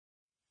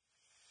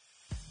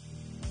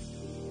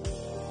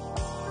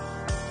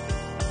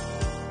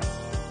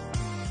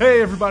Hey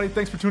everybody,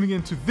 thanks for tuning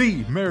in to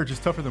the Marriage is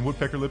Tougher Than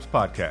Woodpecker Lips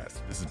podcast.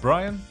 This is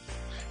Brian.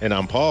 And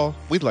I'm Paul.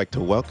 We'd like to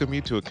welcome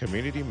you to a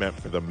community meant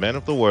for the men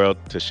of the world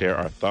to share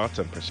our thoughts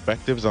and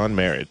perspectives on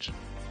marriage.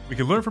 We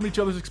can learn from each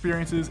other's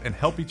experiences and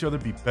help each other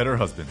be better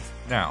husbands.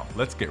 Now,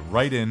 let's get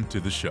right into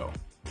the show.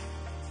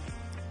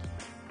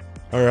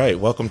 All right,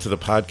 welcome to the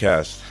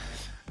podcast.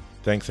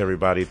 Thanks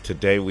everybody.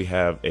 Today we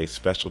have a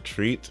special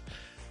treat.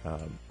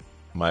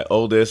 My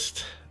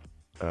oldest,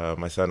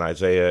 my son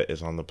Isaiah,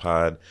 is on the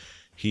pod.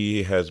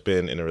 He has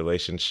been in a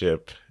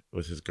relationship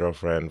with his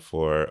girlfriend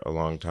for a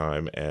long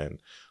time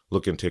and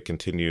looking to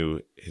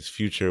continue his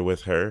future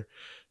with her.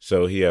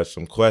 So he has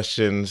some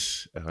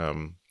questions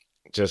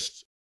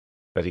just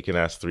that he can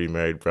ask three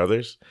married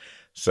brothers.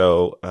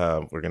 So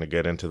we're going to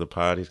get into the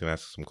pod. He's going to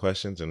ask some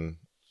questions, and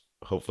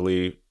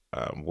hopefully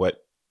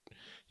what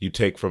you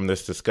take from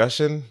this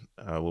discussion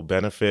will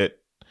benefit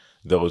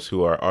those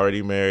who are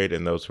already married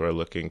and those who are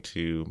looking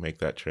to make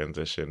that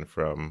transition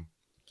from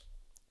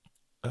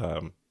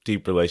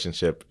deep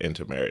relationship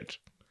into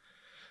marriage.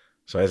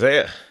 So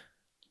Isaiah.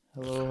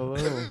 Hello.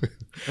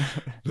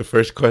 The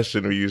first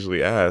question we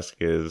usually ask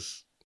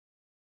is,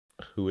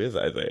 who is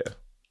Isaiah?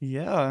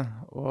 Yeah,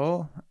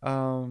 well,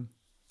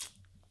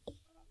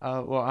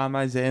 I'm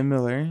Isaiah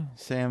Miller.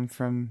 I'm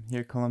from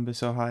here,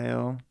 Columbus,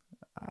 Ohio.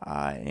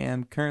 I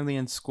am currently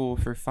in school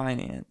for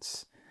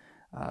finance.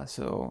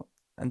 So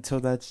until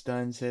that's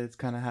done, it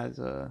kind of has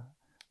a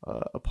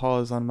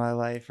pause on my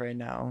life right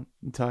now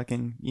until I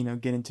can,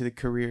 get into the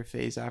career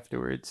phase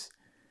afterwards.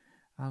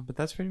 But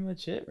that's pretty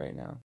much it right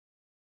now.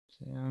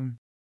 So,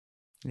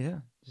 yeah,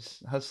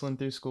 just hustling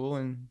through school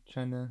and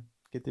trying to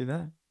get through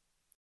that.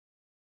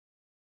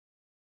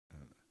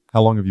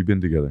 How long have you been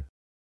together?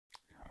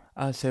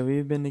 So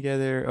we've been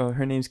together. Oh,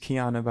 her name's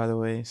Kiana, by the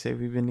way. So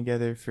we've been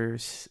together for,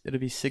 it'll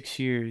be 6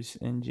 years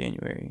in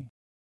January.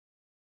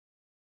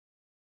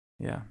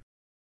 Yeah.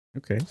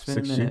 Okay, It's been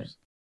 6 a minute. years.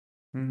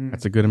 Mm-hmm.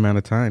 That's a good amount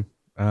of time.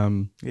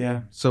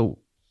 Yeah. So,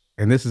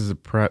 and this is a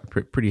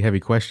pretty heavy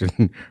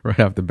question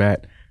right off the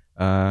bat.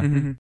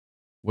 Mm-hmm.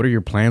 What are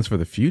your plans for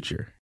the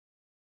future?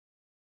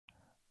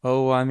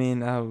 Oh, I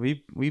mean,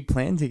 we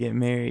plan to get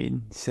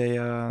married.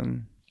 I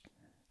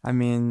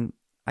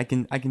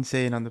can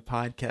say it on the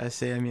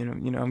podcast.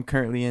 I'm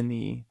currently in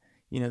the,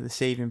 the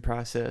saving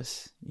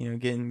process.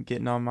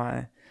 Getting all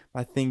my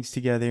things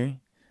together.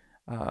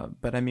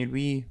 But I mean,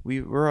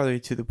 we're already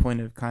to the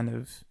point of kind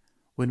of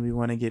when we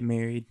want to get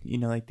married.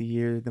 Like the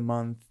year, the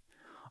month,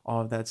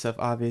 all of that stuff.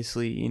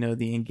 Obviously,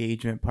 the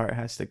engagement part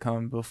has to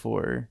come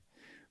before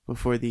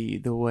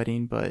the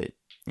wedding. But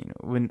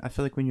when I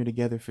feel like when you're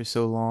together for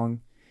so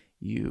long,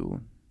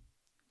 you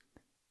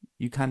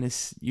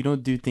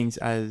don't do things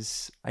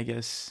as, I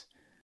guess,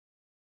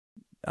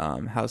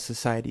 how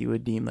society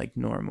would deem like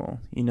normal.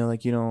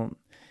 Like you don't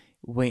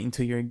wait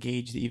until you're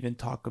engaged to even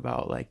talk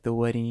about like the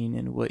wedding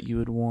and what you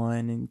would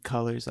want and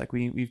colors. Like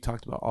we've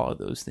talked about all of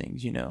those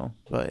things,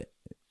 but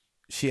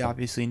she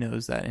obviously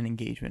knows that an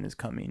engagement is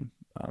coming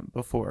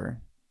before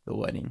the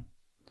wedding.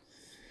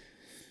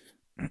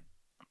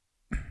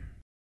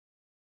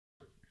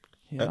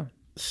 Yeah.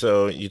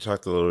 So you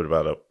talked a little bit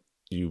about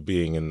you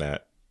being in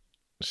that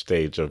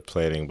stage of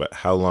planning, but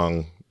how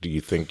long do you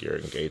think your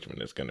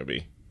engagement is going to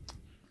be?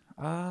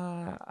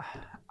 I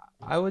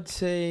would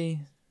say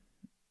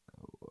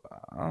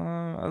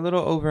a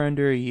little over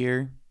under a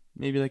year,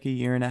 maybe like a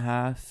year and a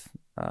half,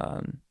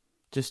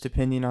 just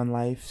depending on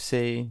life.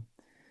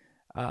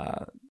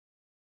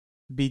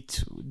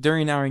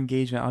 During our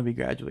engagement, I'll be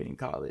graduating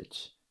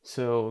college.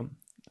 So,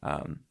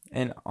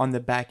 and on the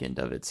back end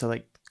of it, so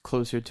like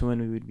closer to when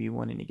we would be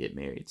wanting to get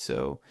married.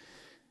 So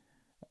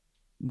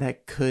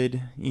that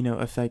could,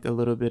 affect a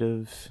little bit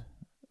of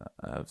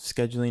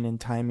scheduling and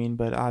timing.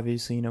 But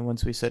obviously,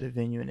 once we set a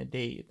venue and a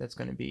date, that's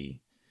going to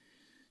be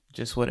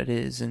just what it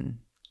is, and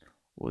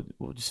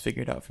we'll just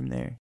figure it out from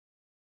there.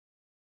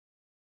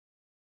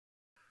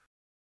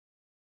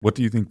 What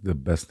do you think the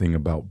best thing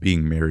about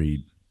being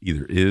married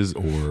either is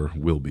or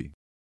will be?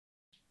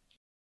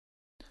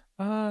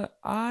 I've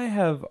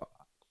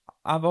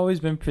always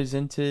been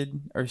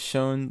presented or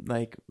shown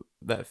like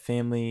that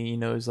family,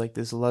 is like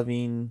this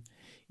loving,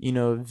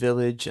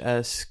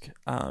 village-esque,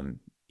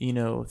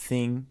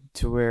 thing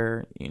to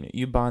where,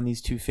 you bond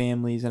these two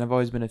families. And I've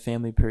always been a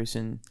family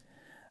person.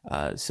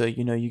 So,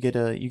 you get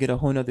a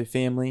whole nother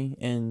family.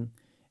 And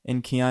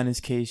in Kiana's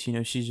case,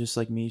 she's just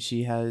like me.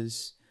 She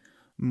has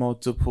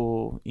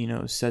multiple,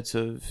 sets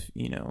of,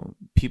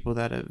 people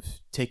that have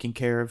taken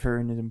care of her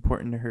and is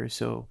important to her.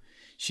 So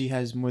she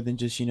has more than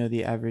just,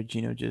 the average,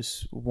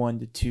 just 1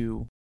 to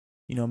 2,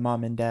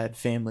 mom and dad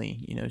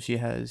family. She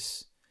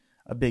has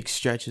a big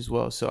stretch as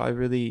well. So I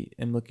really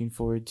am looking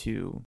forward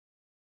to,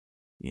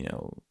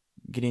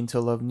 getting to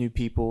love new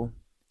people,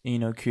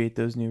 create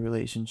those new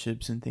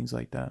relationships and things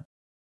like that.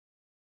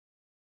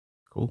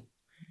 Cool.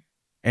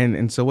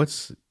 And so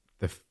what's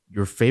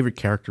your favorite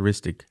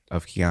characteristic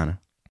of Kiana?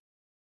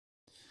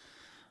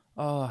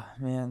 Oh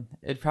man,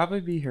 it'd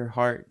probably be her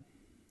heart.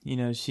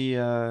 She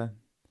I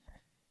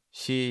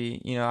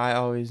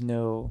always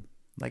know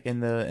like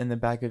in the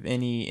back of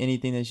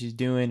anything that she's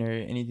doing or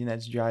anything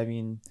that's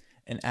driving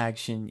an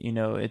action,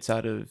 it's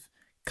out of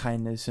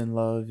kindness and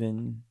love,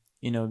 and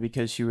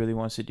because she really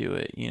wants to do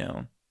it.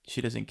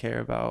 She doesn't care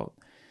about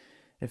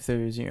if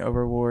there's a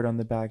reward on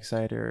the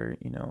backside or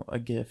a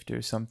gift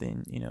or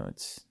something.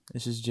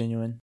 It's just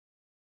genuine.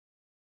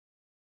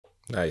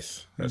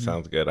 Nice. That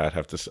sounds good. I'd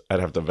have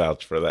to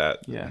vouch for that.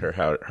 Yeah. Her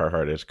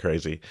heart is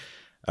crazy.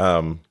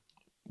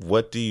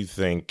 What do you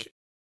think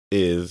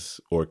is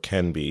or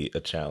can be a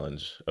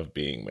challenge of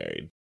being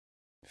married?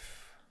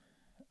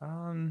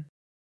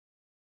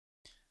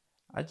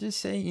 I'd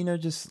just say,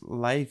 just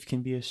life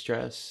can be a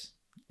stress.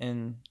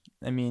 And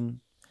I mean,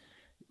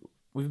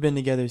 we've been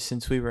together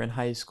since we were in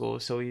high school,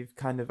 so we've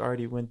kind of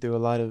already went through a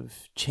lot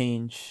of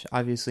change.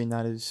 Obviously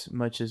not as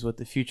much as what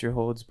the future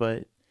holds,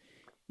 but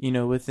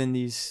within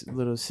these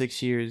little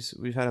 6 years,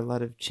 we've had a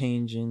lot of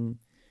change in,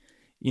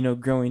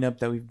 growing up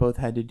that we've both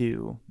had to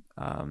do.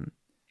 And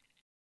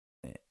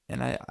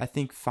I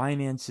think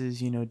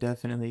finances,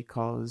 definitely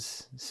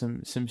cause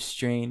some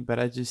strain, but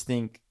I just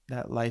think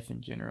that life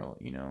in general,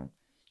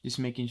 just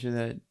making sure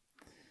that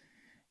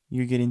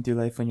you're getting through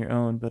life on your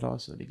own, but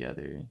also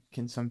together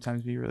can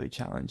sometimes be really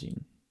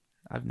challenging.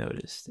 I've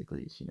noticed, at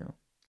least, I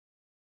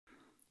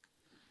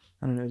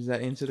don't know. Does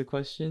that answer the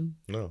question?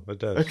 No, it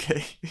does.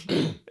 Okay.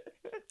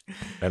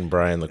 And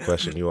Brian, the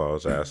question you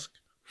always ask.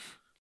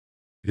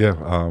 Yeah.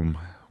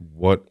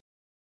 What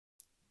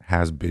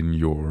has been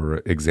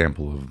your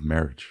example of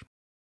marriage?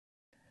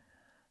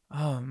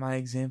 Oh, my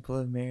example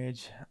of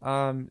marriage.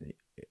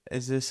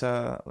 Is this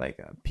like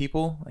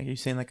people? Like you're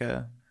saying, like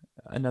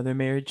another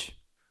marriage?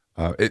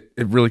 It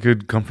really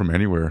could come from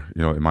anywhere.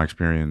 In my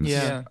experience,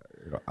 Yeah.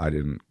 I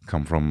didn't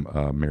come from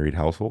a married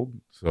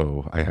household,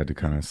 so I had to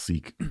kind of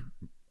seek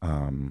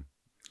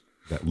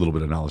that little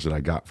bit of knowledge that I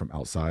got from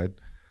outside.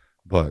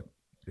 But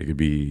it could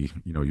be,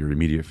 your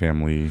immediate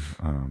family,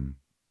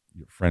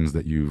 your friends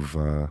that you've,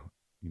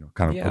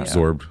 kind of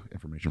absorbed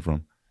information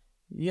from.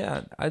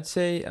 Yeah, I'd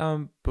say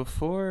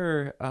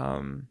before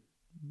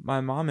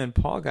my mom and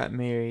Paul got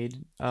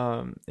married,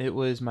 it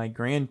was my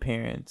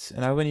grandparents,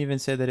 and I wouldn't even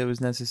say that it was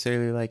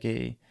necessarily like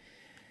a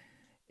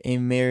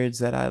marriage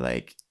that I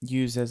like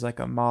used as like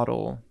a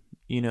model,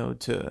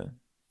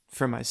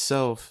 for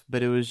myself,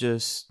 but it was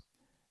just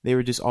they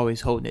were just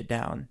always holding it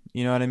down,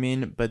 you know what I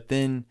mean? But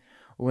then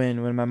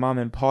when my mom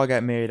and Paul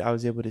got married, I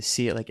was able to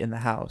see it like in the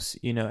house,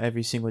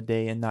 every single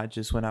day, and not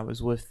just when I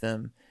was with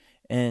them.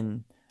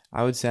 And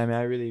I would say,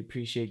 I really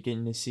appreciate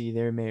getting to see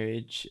their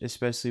marriage,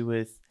 especially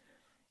with,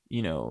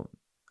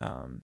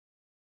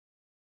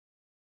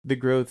 the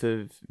growth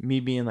of me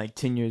being like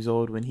 10 years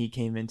old when he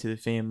came into the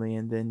family,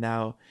 and then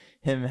now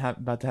him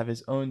about to have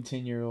his own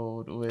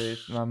 10-year-old with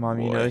my mom.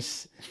 Boy.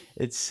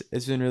 It's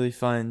been really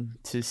fun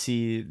to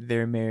see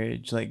their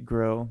marriage like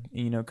grow,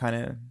 kind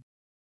of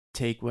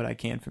take what I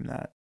can from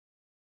that.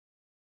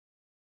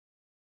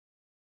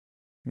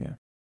 Yeah.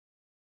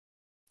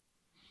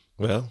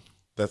 Well,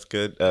 that's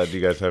good. Do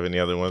you guys have any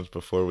other ones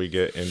before we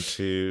get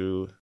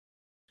into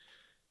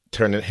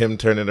turning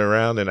it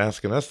around and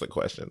asking us the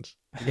questions?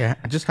 Yeah.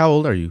 Just how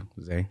old are you,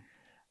 Zay?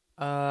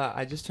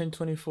 I just turned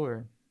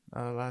 24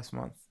 last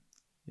month.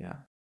 Yeah.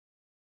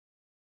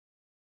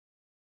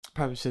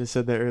 Probably should have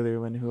said that earlier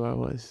when who I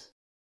was.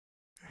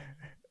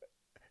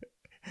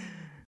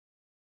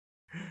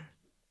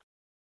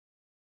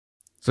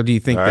 So do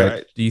you think All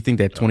that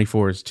right.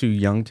 24 is too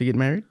young to get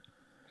married?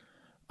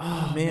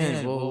 Oh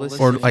man, well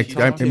listen, Or if like you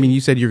talk to-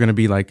 you said you're going to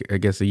be like, I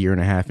guess, a year and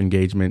a half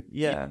engagement.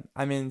 Yeah,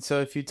 so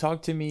if you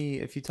talk to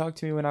me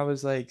when I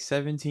was like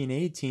 17,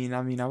 18,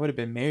 I would have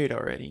been married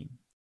already.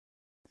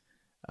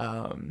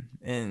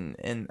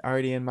 And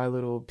already in my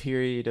little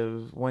period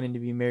of wanting to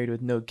be married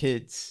with no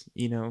kids,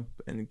 and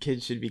the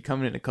kids should be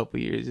coming in a couple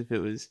years if it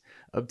was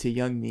up to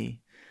young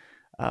me.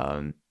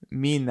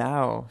 Me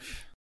now,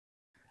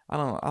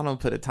 I don't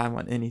put a time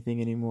on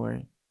anything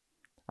anymore.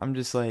 I'm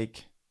just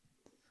like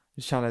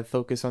trying to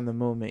focus on the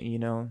moment,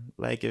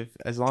 like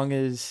as long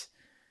as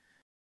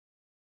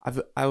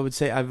I would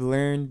say I've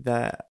learned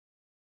that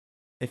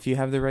if you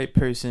have the right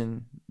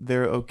person,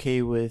 they're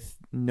okay with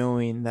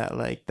knowing that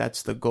like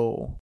that's the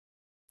goal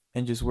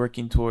and just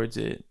working towards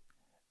it,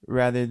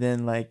 rather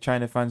than like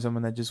trying to find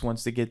someone that just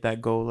wants to get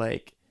that goal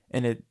like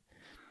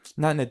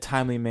not in a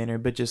timely manner,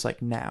 but just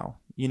like now,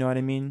 you know what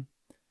I mean?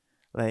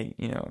 Like,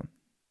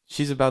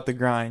 she's about the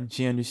grind.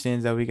 She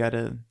understands that we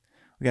gotta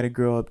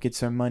grow up, get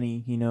some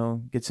money,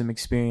 get some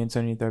experience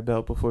underneath our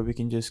belt before we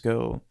can just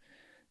go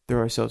throw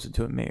ourselves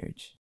into a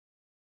marriage.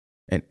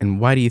 And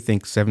why do you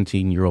think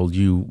 17-year-old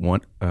you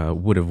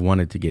would have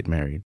wanted to get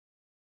married?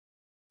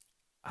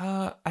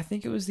 I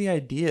think it was the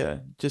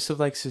idea just of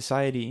like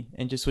society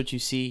and just what you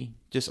see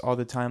just all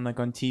the time, like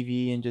on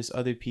TV and just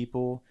other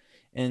people.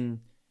 And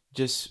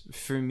just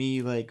for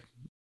me, like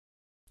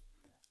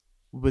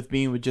with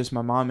being with just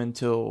my mom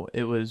until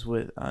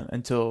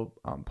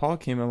Paul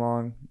came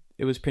along,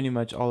 it was pretty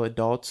much all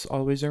adults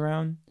always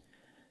around,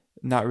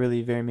 not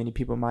really very many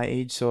people my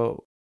age.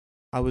 So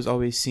I was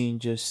always seeing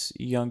just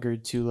younger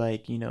to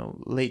like,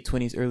 late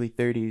 20s, early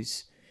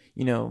 30s,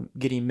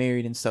 getting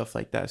married and stuff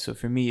like that. So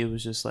for me, it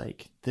was just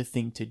like the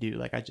thing to do.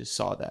 Like I just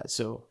saw that.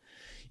 So,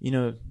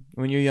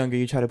 when you're younger,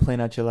 you try to plan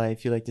out your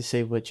life. You like to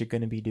say what you're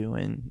going to be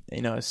doing,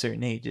 at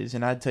certain ages.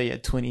 And I'd tell you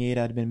at 28,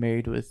 I'd been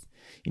married with,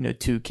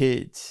 2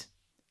 kids,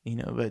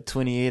 but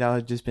 28, I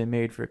had just been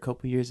married for a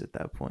couple years at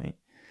that point.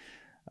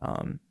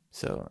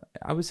 So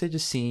I would say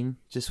just seeing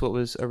just what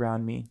was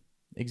around me,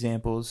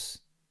 examples.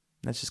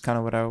 That's just kind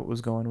of what I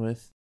was going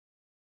with.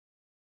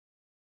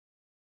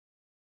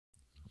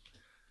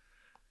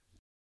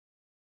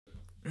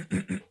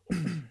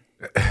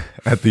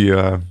 At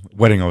the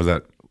wedding I was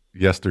at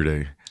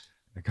yesterday,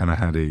 I kind of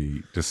had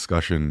a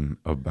discussion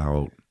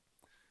about,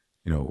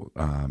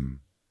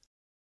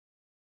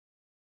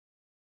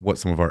 what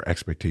some of our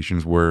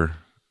expectations were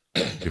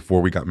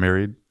before we got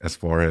married, as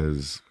far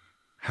as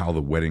how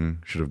the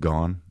wedding should have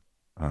gone,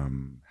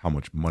 how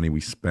much money we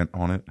spent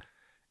on it,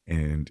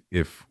 and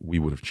if we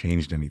would have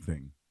changed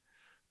anything.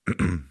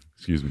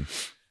 Excuse me.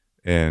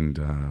 And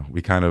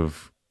we kind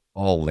of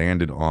all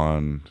landed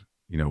on,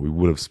 we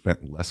would have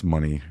spent less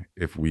money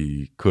if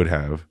we could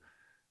have,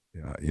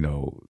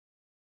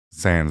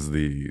 sans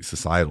the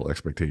societal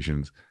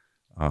expectations,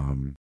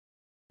 and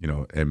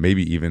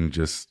maybe even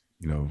just,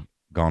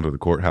 gone to the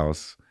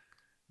courthouse,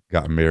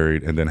 got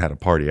married, and then had a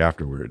party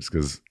afterwards.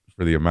 Because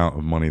for the amount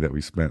of money that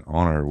we spent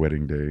on our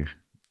wedding day,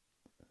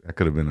 that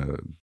could have been a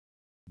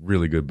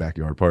really good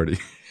backyard party.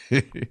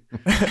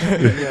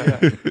 Yeah.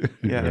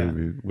 I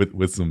mean?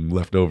 With some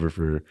leftover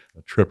for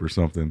a trip or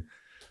something.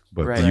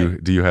 But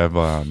right. Do you have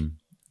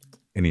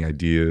any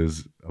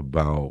ideas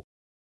about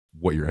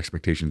what your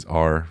expectations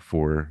are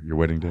for your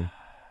wedding day?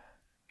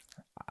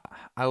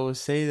 I will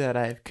say that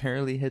I've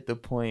currently hit the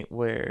point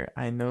where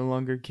I no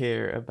longer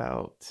care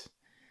about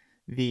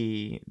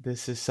the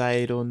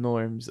societal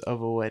norms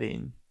of a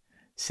wedding.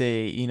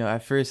 Say,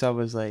 at first I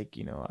was like,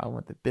 I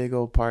want the big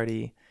old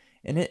party,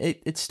 and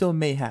it still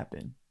may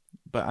happen,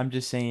 but I'm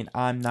just saying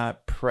I'm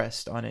not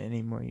pressed on it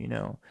anymore,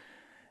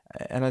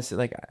 And I said,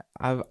 like,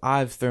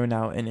 I've thrown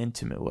out an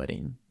intimate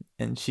wedding,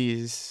 and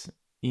she's,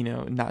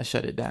 not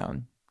shut it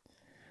down.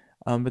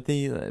 But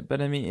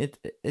I mean,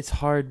 it's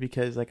hard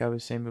because, like I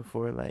was saying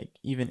before, like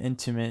even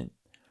intimate,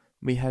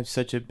 we have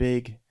such a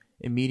big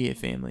immediate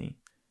family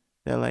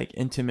that like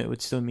intimate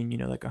would still mean,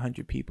 like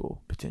 100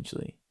 people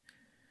potentially.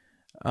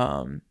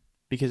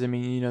 Because I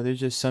mean, there's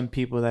just some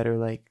people that are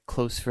like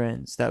close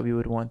friends that we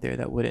would want there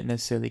that wouldn't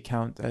necessarily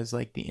count as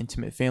like the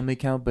intimate family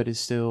count, but is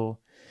still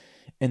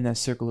in that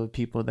circle of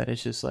people that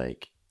it's just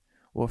like,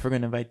 well, if we're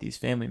going to invite these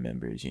family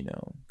members,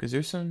 because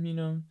there's some,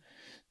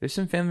 there's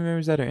some family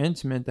members that are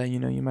intimate that,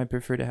 you might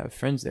prefer to have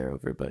friends there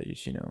over, but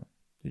just,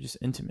 they're just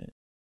intimate,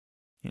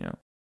 you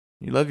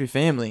love your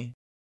family,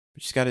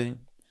 but you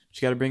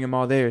just gotta bring them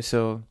all there.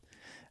 So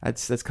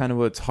that's kind of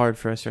what's hard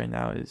for us right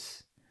now,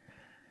 is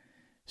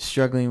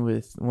struggling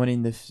with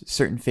wanting the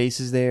certain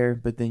faces there.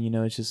 But then,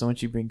 it's just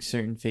once you bring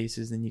certain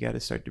faces, then you got to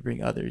start to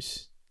bring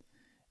others,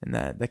 and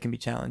that can be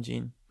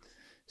challenging.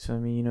 So, I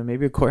mean,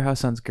 maybe a courthouse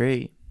sounds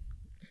great,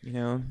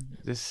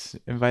 just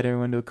invite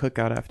everyone to a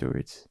cookout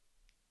afterwards.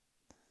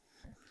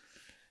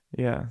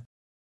 Yeah.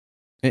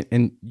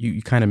 And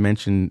you kind of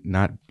mentioned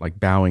not like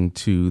bowing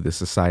to the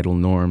societal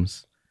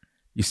norms.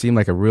 You seem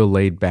like a real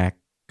laid back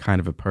kind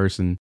of a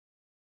person.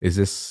 Is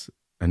this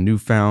a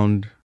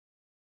newfound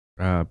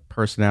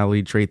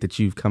personality trait that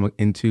you've come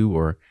into,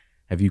 or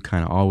have you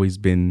kind of always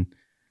been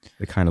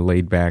the kind of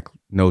laid back,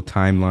 no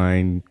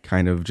timeline,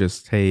 kind of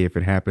just, hey, if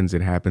it happens,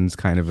 it happens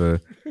kind of a,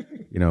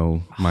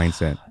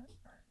 mindset?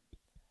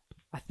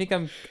 I think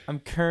I'm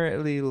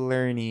currently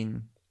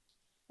learning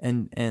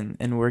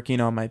and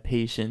working on my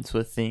patience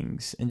with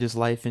things and just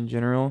life in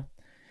general.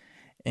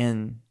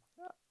 And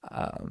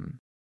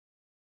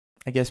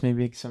I guess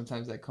maybe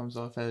sometimes that comes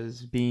off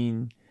as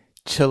being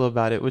chill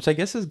about it, which I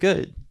guess is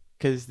good,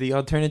 because the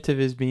alternative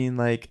is being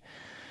like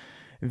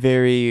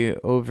very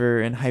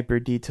over and hyper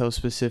detail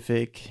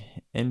specific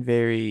and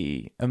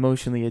very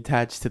emotionally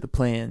attached to the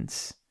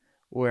plans.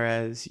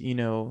 Whereas,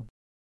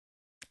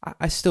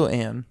 I still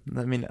am.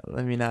 Let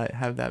me not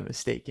have that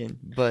mistaken.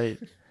 But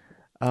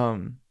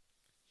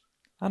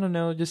I don't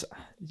know, just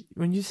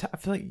when I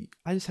feel like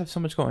I just have so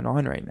much going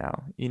on right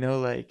now,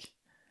 like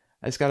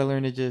I just got to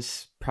learn to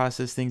just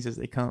process things as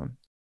they come,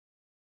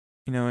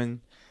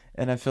 and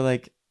I feel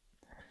like,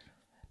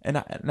 and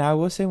I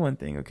will say one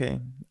thing. Okay.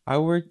 I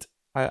worked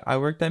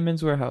at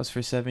Men's Warehouse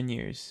for 7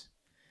 years,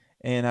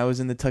 and I was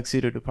in the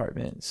tuxedo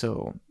department.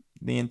 So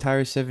the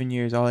entire 7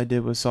 years, all I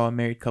did was saw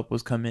married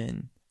couples come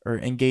in, or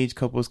engaged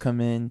couples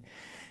come in,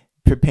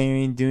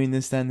 preparing, doing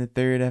this, that, and the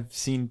third. I've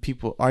seen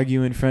people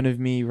argue in front of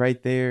me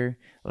right there,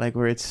 like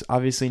where it's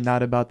obviously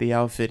not about the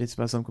outfit, it's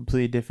about something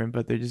completely different,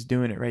 but they're just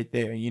doing it right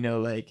there,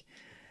 like.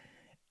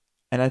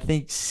 And I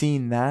think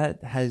seeing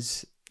that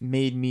has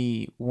made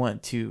me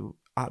want to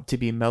opt to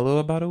be mellow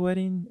about a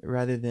wedding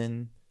rather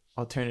than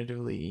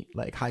alternatively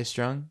like high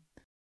strung,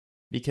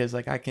 because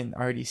like I can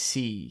already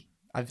see,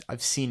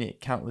 I've seen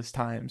it countless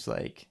times,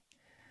 like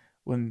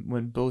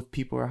when both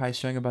people are high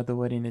strung about the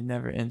wedding, it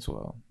never ends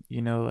well,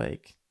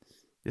 like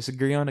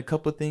disagree on a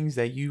couple of things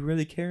that you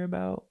really care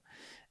about,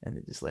 and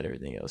then just let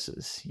everything else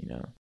just,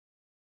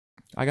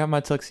 I got my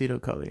tuxedo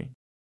color.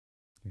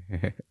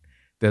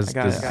 Does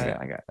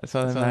that's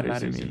all that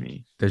matters to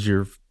me. Does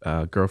your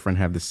girlfriend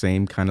have the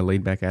same kind of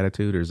laid back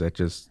attitude, or is that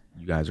just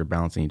you guys are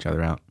balancing each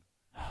other out?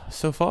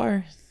 So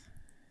far,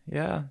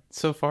 yeah.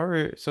 So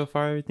far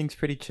everything's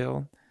pretty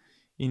chill.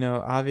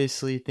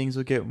 Obviously things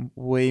will get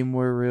way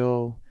more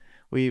real.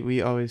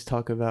 We always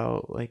talk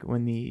about like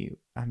when the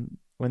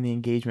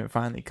engagement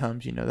finally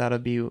comes. That'll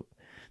be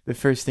the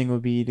first thing will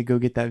be to go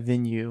get that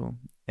venue,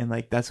 and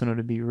like that's when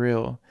it'll be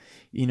real.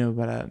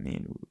 But I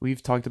mean,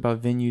 we've talked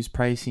about venues,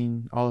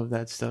 pricing, all of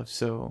that stuff.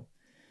 So,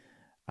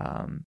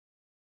 I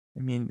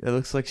mean, it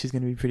looks like she's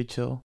gonna be pretty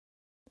chill.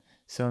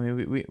 So I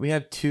mean, we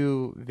have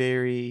two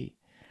very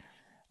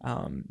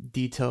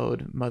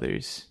detailed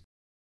mothers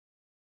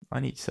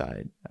on each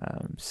side.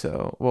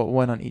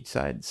 One on each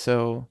side.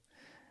 So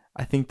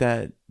I think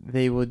that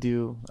they will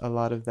do a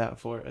lot of that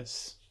for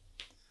us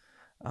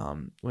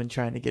when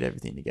trying to get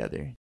everything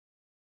together.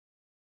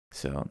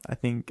 So I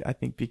think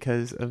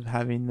because of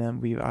having them,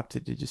 we've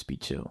opted to just be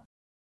chill.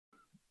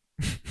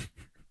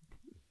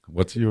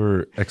 What's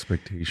your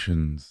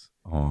expectations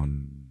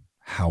on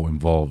how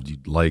involved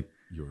you'd like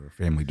your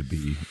family to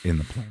be in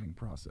the planning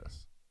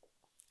process?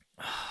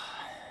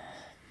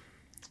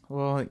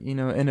 Well,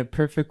 in a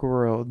perfect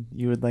world,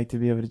 you would like to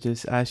be able to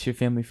just ask your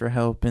family for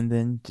help and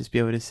then just be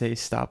able to say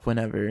stop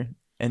whenever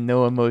and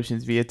no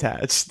emotions be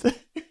attached.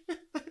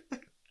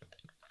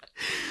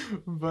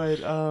 But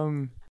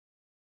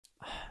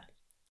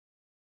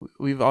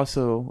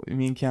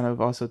me and Kiana have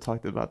also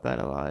talked about that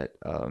a lot.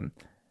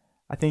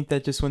 I think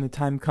that just when the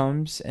time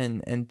comes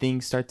and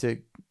things start to,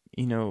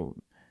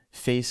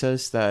 face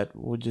us, that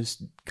we'll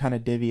just kind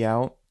of divvy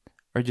out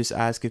or just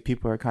ask if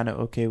people are kind of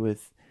okay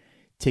with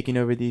taking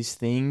over these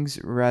things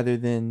rather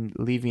than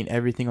leaving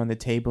everything on the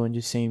table and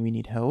just saying we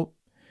need help,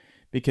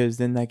 because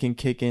then that can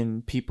kick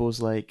in people's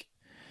they're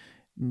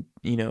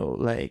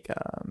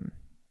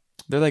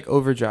like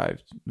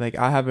overdrive. Like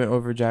I have an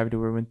overdrive to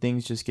where when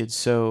things just get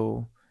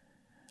so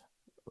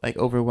like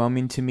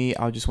overwhelming to me,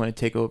 I'll just want to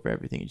take over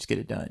everything and just get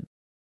it done.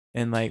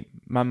 And like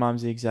my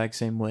mom's the exact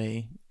same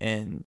way.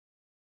 And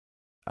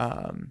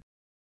I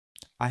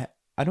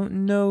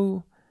don't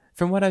know,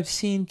 from what I've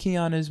seen,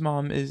 Kiana's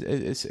mom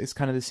is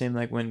kind of the same.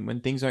 Like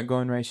when things aren't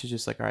going right, she's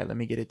just like, all right, let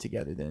me get it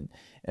together then.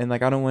 And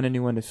like I don't want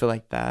anyone to feel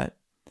like that,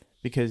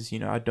 because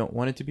I don't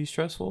want it to be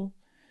stressful.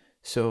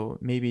 So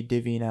maybe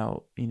divvying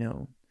out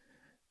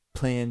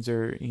plans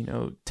or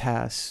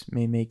tasks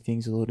may make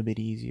things a little bit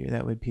easier.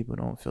 That way people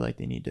don't feel like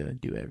they need to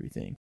do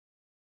everything.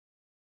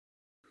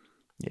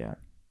 Yeah.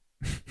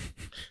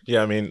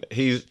 Yeah, I mean,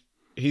 he's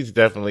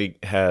definitely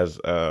has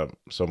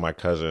so my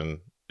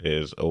cousin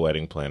is a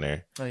wedding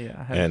planner. Oh yeah,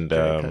 I have and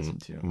a cousin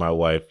too. My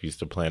wife used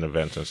to plan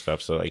events and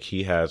stuff, so like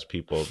he has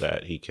people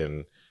that he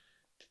can,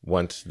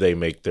 once they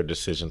make their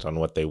decisions on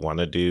what they want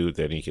to do,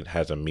 then he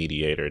has a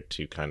mediator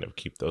to kind of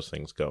keep those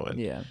things going.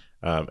 Yeah.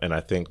 And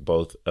I think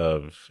both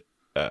of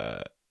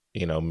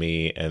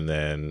me and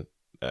then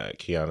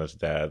Kiana's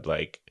dad,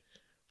 like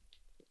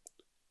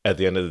at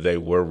the end of the day,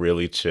 we're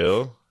really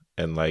chill,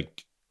 and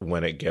like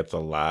when it gets a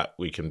lot,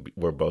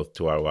 we're both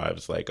to our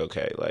wives like,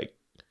 okay, like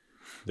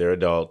they're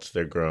adults,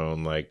 they're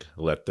grown, like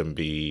let them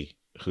be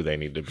who they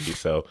need to be.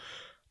 So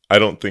I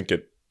don't think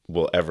it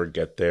will ever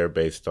get there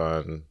based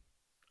on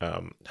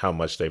how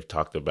much they've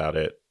talked about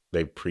it.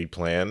 They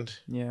pre-planned.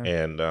 Yeah.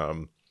 And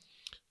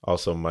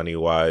also money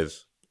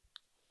wise,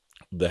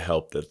 the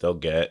help that they'll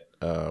get,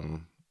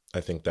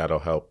 I think that'll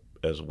help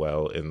as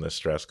well in the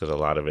stress, because a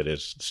lot of it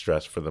is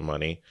stress for the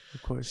money.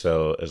 Of course.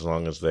 So as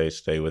long as they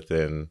stay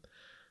within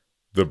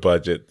the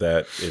budget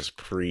that is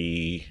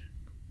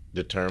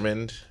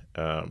predetermined,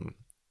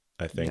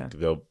 I think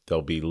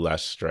they'll be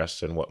less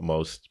stressed than what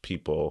most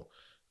people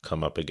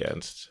come up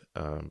against,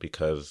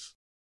 because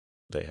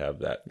they have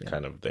that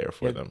kind of there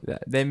for them.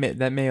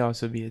 That may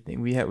also be a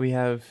thing. We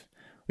have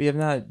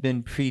not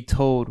been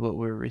pre-told what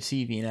we're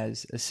receiving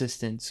as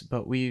assistance,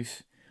 but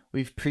we've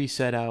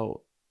pre-set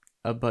out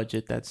a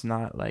budget that's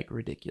not like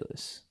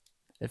ridiculous,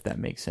 if that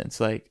makes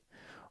sense. Like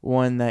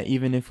one that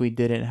even if we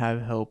didn't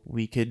have help,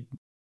 we could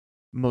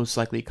most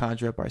likely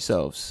conjure up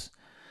ourselves.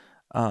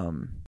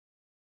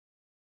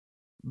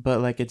 But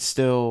like it's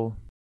still,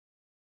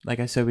 like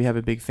I said, we have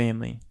a big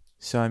family.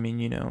 So I mean,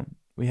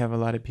 we have a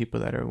lot of people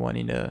that are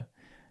wanting to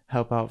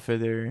help out for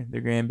their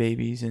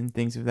grandbabies and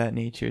things of that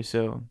nature.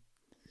 So,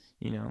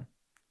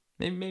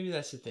 maybe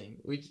that's the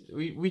thing.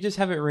 We just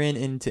haven't ran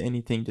into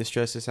anything to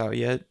stress us out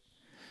yet.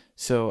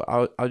 So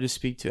I'll just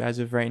speak to, as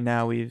of right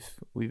now, we've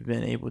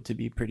been able to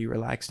be pretty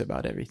relaxed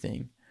about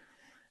everything,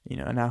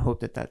 and I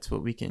hope that that's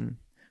what we can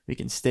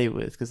stay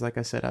with. Because like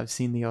I said, I've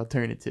seen the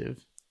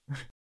alternative.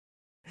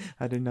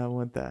 I do not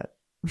want that.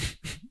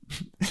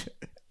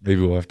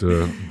 Maybe we'll have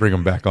to bring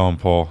them back on,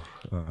 Paul.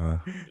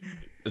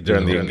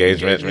 During the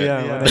engagement.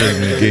 Yeah.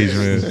 During the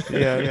engagement.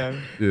 Yeah.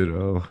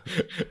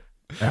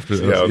 After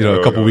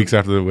a couple weeks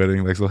after the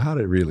wedding, like, so how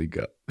did it really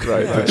go?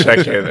 Right, to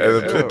check in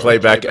and play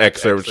back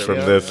excerpts from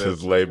this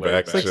is laid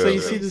back. It's like, so you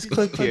see this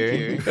clip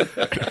here.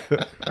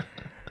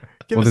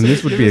 Well, then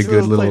this would be a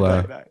good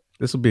little.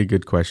 This will be a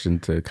good question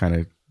to kind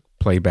of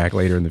play back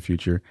later in the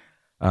future.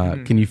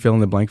 Can you fill in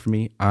the blank for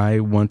me? I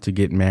want to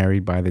get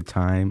married by the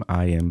time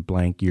I am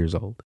blank years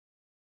old.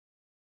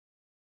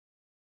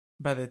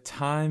 By the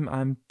time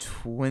I'm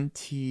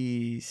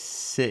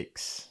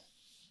 26,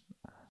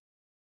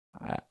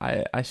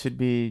 I should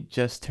be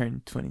just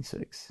turned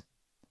 26.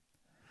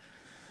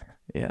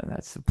 Yeah,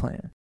 that's the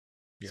plan.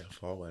 Yeah,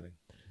 fall wedding.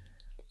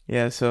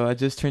 Yeah, so I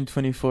just turned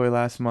 24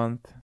 last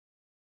month.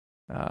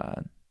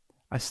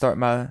 I start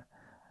my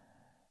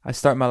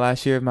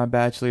last year of my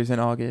bachelor's in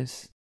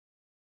August.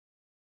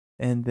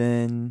 And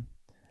then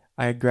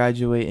I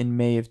graduate in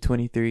May of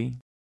 23.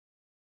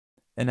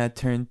 And I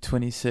turned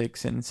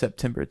 26 in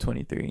September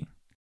 23.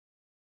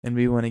 And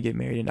we want to get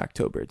married in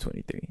October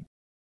 23.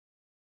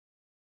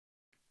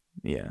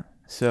 Yeah.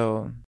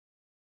 So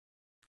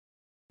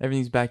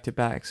everything's back to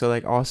back. So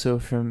like also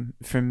from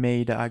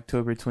May to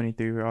October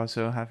 23, we're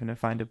also having to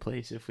find a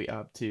place if we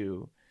opt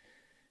to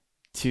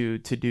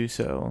do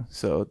so.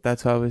 So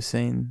that's why I was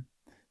saying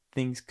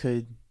dates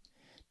could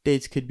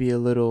be a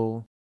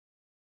little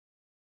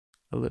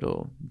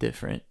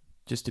different,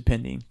 just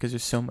depending, because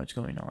there's so much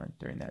going on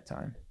during that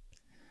time.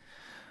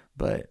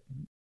 But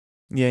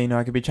yeah,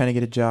 I could be trying to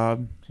get a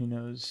job. Who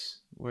knows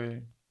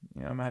where?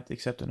 I might have to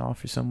accept an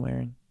offer somewhere,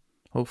 and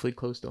hopefully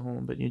close to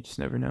home. But you just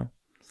never know.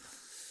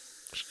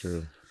 It's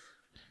true.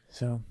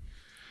 So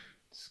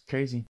it's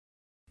crazy.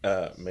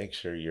 Make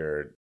sure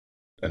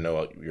I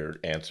know you're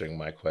answering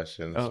my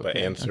questions, but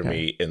answer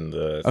me in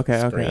the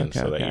screen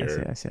so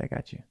that I see. I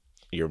got you.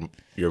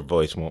 Your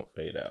voice won't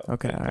fade out.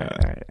 Okay. All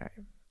right.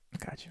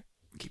 Got you.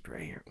 Keep it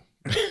right here.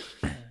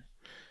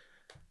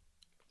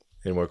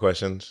 Any more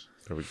questions?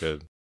 Are we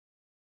good?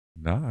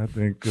 No, I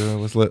think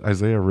let's let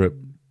Isaiah rip.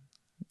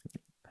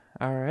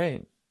 All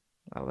right.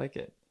 I like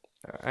it.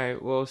 All right.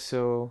 Well,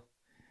 so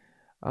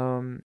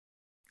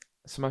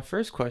my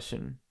first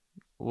question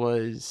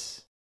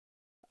was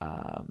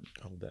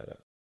hold that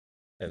up.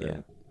 And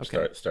then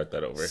okay. start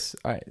that over.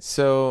 All right.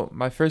 So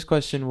my first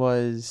question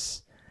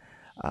was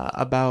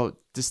about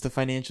just the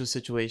financial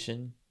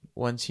situation.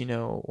 Once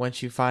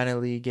you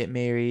finally get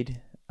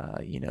married,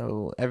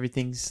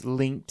 everything's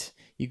linked.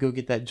 You go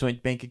get that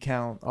joint bank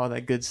account, all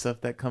that good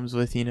stuff that comes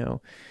with,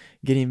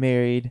 getting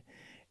married.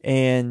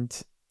 And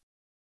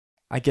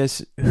I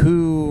guess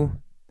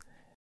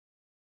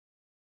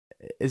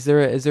is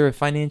there a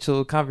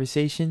financial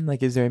conversation?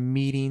 Like, is there a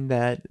meeting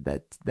that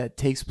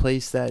takes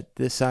place that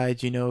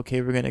decides,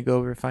 okay, we're going to go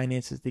over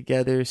finances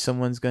together.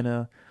 Someone's going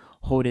to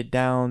hold it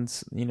down,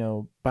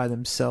 by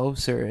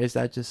themselves, or is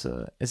that just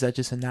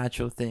a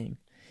natural thing?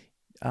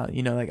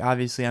 Like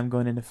obviously I'm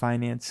going into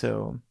finance,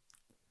 so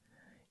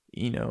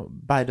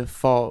by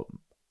default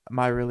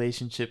my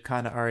relationship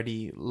kind of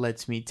already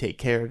lets me take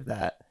care of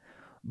that.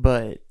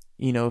 But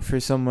for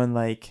someone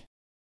like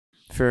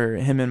for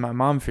him and my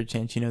mom, for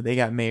chance, they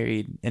got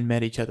married and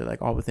met each other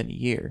like all within a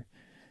year.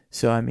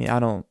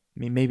 So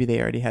maybe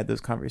they already had those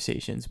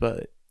conversations,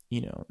 but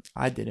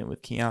I didn't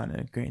with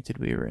Kiana. Granted,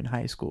 we were in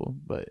high school,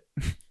 but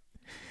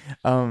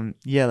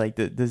yeah, like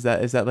is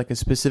that like a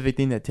specific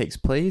thing that takes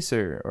place,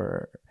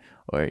 or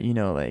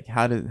like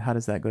how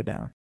does that go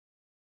down?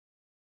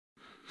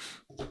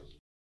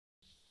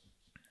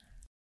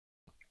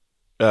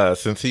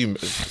 Since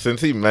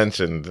he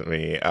mentioned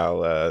me,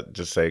 I'll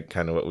just say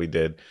kind of what we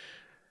did.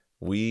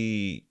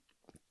 We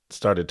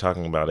started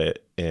talking about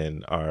it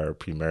in our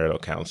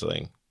premarital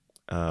counseling.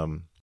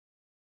 I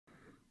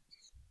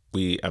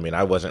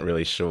wasn't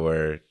really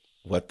sure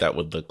what that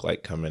would look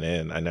like coming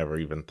in. I never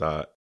even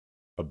thought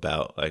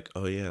about like,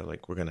 oh yeah,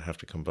 like we're going to have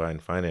to combine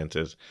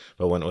finances.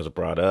 But when it was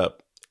brought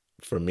up,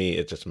 for me,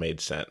 it just made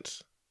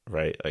sense,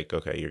 right? Like,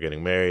 okay, you're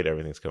getting married,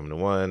 everything's coming to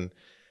one,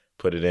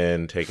 put it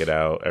in, take it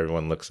out,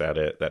 everyone looks at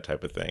it, that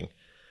type of thing.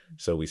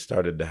 So we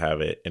started to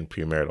have it in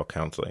premarital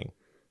counseling.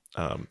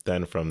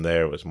 Then from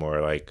there, it was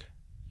more like,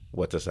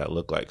 what does that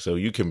look like? So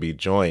you can be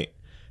joint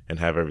and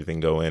have everything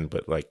go in,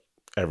 but like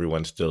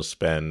everyone still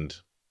spend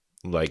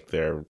like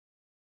they're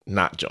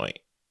not joint,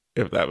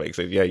 if that makes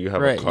sense. Yeah, you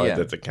have a card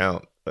that's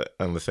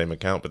on the same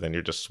account, but then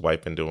you're just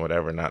swiping, doing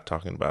whatever, not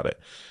talking about it.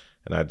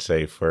 And I'd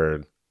say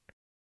for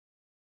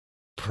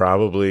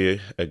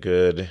probably a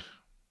good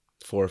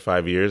 4 or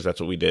 5 years, that's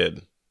what we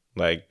did.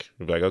 Like,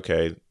 we'd be like,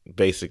 okay,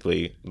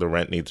 basically the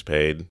rent needs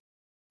paid.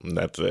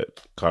 That's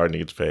it. Car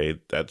needs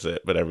paid. That's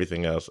it. But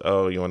everything else,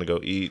 oh, you want to go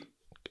eat?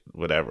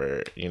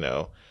 Whatever,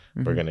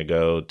 mm-hmm. We're going to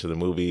go to the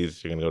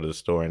movies. You're going to go to the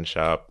store and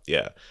shop.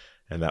 Yeah.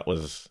 And that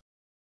was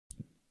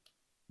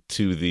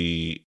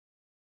we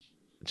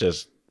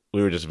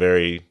were just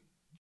very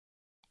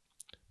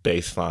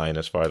baseline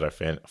as far as our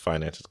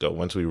finances go.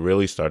 Once we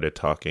really started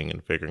talking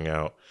and figuring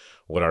out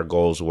what our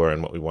goals were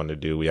and what we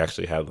wanted to do, we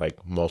actually had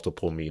like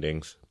multiple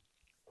meetings.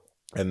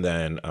 And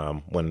then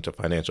went to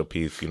Financial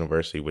Peace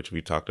University, which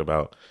we talked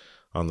about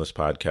on this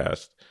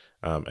podcast,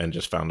 and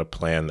just found a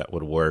plan that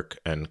would work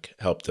and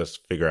helped us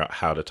figure out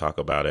how to talk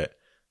about it,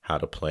 how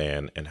to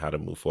plan, and how to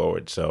move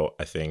forward. So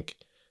I think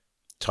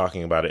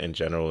talking about it in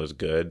general is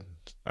good.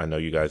 I know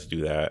you guys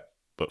do that,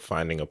 but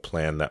finding a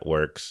plan that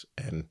works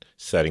and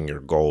setting your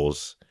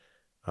goals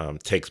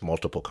takes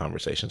multiple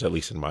conversations, at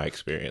least in my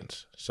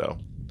experience. So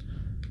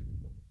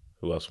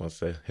who else wants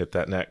to hit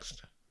that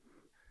next?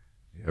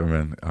 Yeah,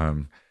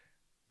 man.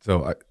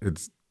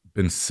 It's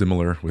been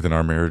similar within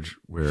our marriage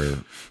where,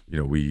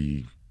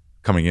 we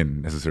coming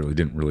in necessarily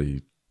didn't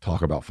really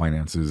talk about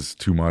finances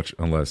too much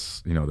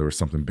unless, there was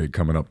something big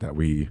coming up that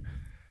we,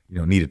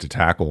 needed to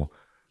tackle.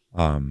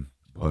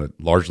 But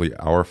largely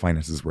our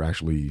finances were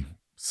actually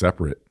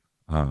separate,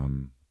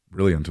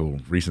 really until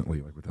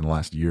recently, like within the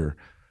last year,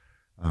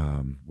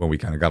 when we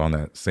kind of got on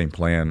that same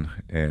plan.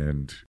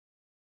 And,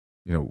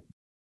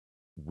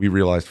 we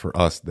realized for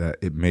us that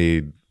it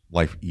made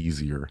life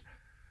easier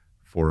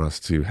for us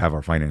to have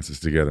our finances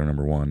together.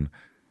 Number one,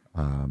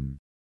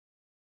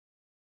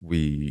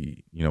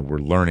 we, we're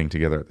learning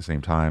together at the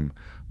same time,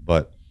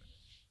 but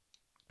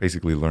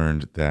basically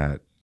learned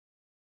that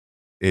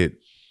it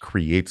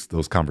creates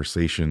those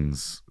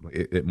conversations.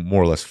 It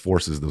more or less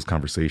forces those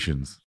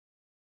conversations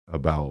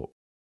about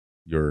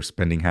your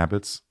spending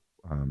habits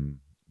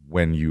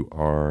when you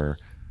are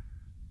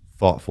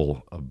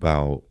thoughtful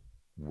about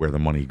where the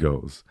money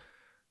goes.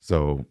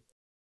 So,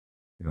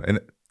 and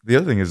the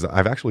other thing is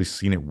I've actually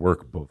seen it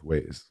work both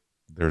ways.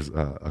 There's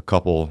a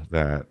couple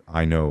that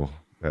I know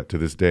that to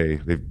this day,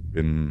 they've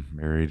been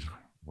married,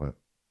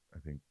 I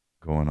think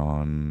going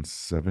on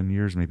 7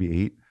 years,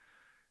 maybe 8.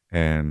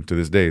 And to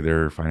this day,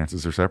 their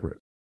finances are separate.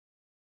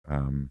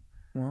 And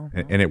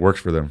it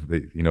works for them.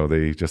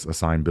 They just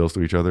assign bills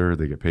to each other.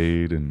 They get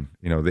paid, and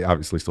they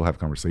obviously still have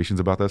conversations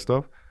about that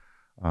stuff.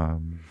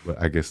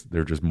 But I guess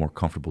they're just more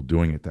comfortable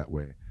doing it that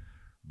way.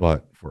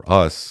 But for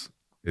us,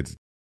 it's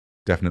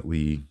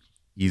definitely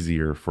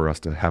easier for us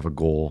to have a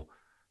goal,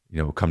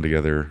 come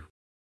together,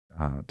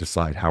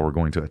 decide how we're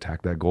going to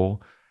attack that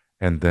goal,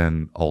 and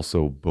then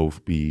also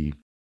both be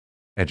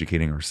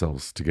educating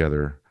ourselves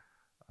together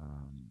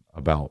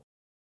about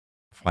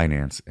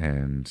finance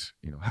and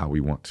how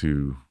we want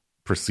to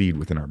proceed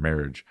within our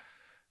marriage.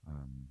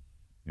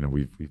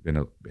 We've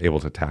been able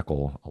to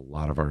tackle a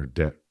lot of our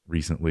debt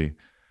recently,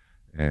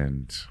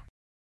 and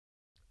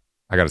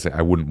I got to say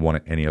I wouldn't want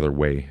it any other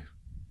way.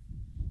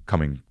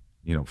 Coming,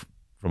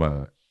 from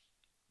a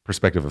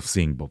perspective of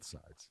seeing both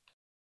sides.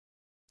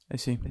 I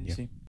see.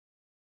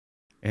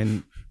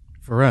 And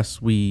for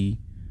us, we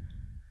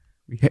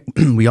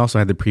also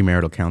had the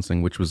premarital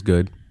counseling, which was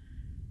good.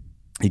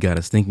 He got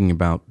us thinking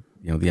about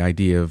the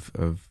idea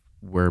of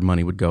where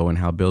money would go and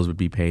how bills would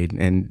be paid.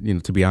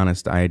 And to be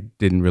honest, I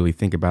didn't really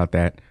think about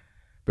that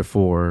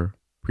before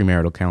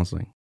premarital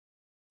counseling.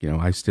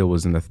 I still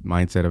was in the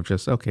mindset of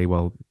just, okay,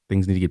 well,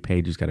 things need to get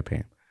paid, you just got to pay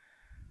them.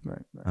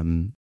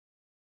 Right.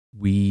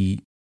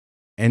 We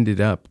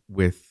ended up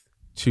with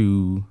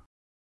two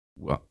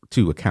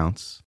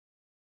accounts,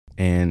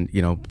 and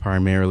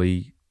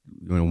primarily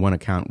one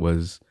account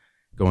was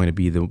going to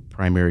be the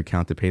primary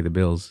account to pay the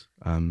bills,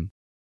 and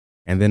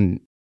then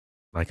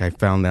I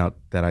found out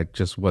that I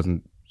just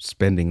wasn't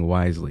spending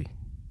wisely,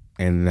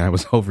 and I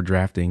was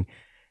overdrafting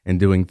and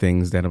doing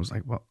things that I was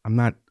like, well, I'm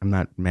not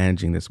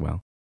managing this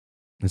well.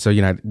 And so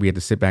we had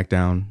to sit back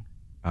down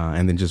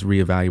and then just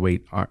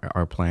reevaluate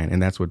our plan.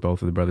 And that's what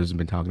both of the brothers have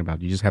been talking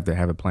about. You just have to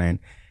have a plan.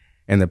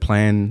 And the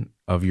plan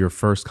of your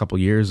first couple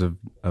years of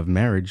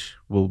marriage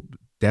will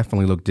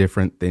definitely look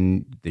different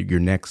than your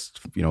next,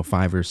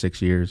 5 or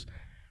 6 years.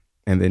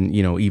 And then,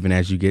 even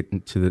as you get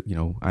into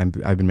the,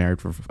 I've been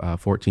married for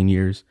 14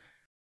 years,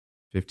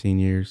 15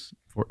 years,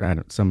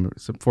 some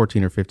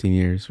 14 or 15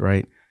 years,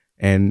 right?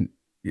 And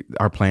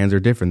our plans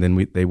are different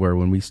than they were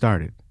when we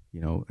started,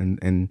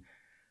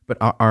 but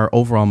our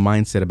overall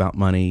mindset about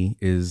money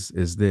is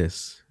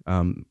this.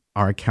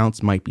 Our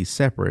accounts might be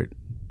separate,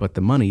 but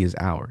the money is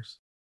ours.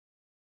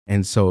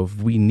 And so if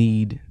we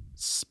need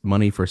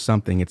money for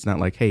something, it's not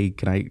like, hey,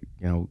 can I,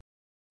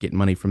 get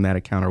money from that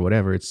account or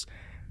whatever.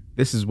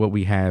 This is what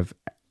we have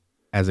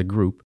as a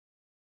group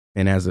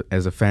and as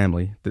a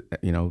family,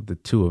 the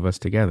two of us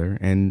together.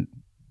 And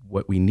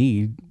what we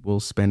need,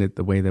 we'll spend it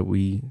the way that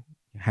we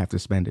have to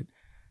spend it.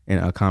 And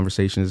a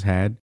conversation is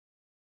had.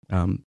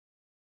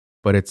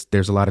 But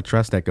there's a lot of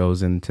trust that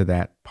goes into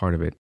that part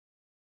of it.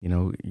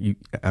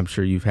 I'm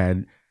sure you've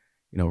had,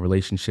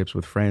 relationships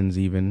with friends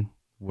even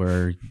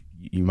where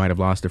you might have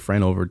lost a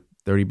friend over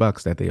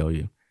 $30 that they owe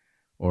you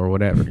or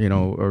whatever,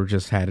 or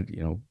just had,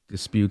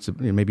 disputes,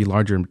 maybe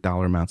larger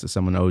dollar amounts that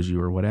someone owes you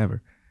or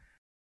whatever.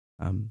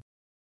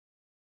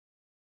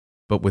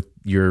 But with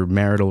your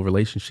marital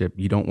relationship,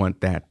 you don't want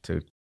that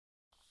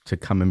to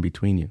come in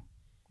between you,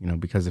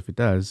 because if it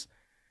does,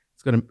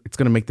 it's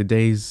gonna make the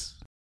days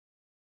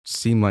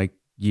seem like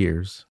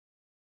years,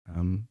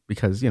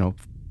 because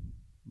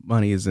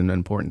money is an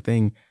important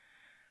thing,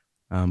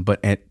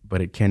 but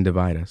it can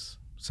divide us.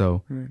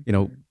 So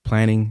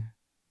planning,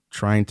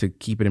 trying to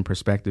keep it in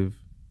perspective,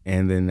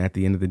 and then at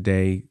the end of the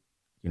day,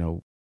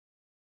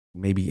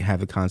 maybe have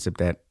the concept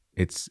that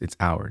it's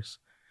ours.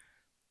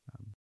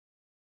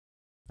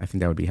 I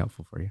think that would be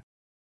helpful for you.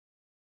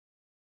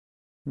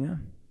 Yeah,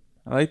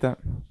 I like that.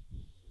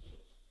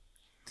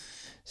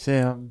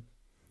 So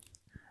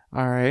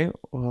All right.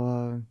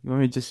 Well, you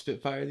want me to just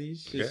spitfire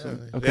these? Just Yeah,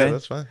 okay. yeah,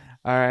 that's fine.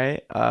 All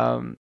right.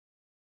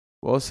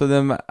 Well, so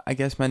then I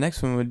guess my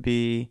next one would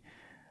be,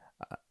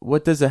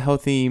 what does a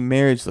healthy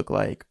marriage look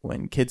like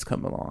when kids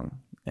come along?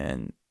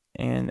 And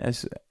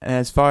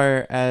as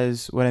far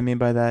as what I mean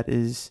by that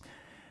is,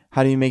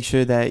 how do you make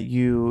sure that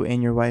you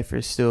and your wife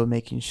are still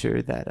making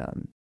sure that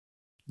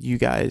you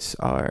guys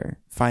are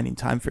finding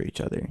time for each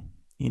other?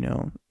 You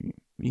know,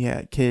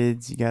 yeah,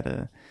 kids, you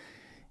gotta,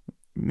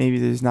 maybe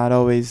there's not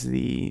always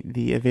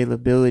the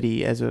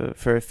availability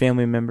for a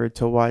family member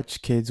to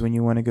watch kids when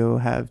you want to go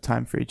have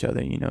time for each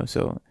other, you know.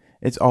 So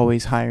it's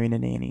always hiring a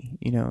nanny,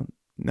 you know,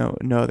 no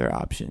other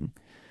option.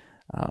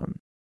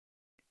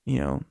 You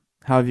know,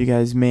 how have you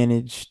guys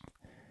managed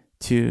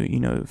to, you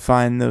know,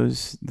 find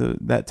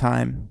that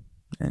time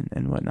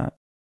and whatnot?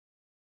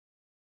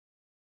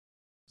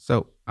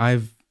 So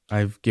I've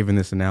given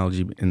this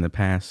analogy in the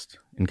past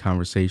in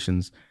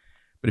conversations,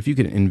 but if you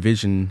could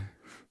envision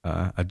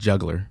a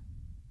juggler,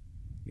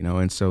 you know,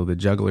 and so the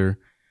juggler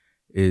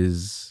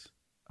is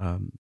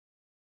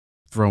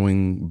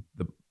throwing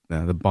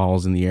the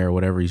balls in the air,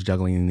 whatever he's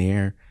juggling in the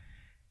air,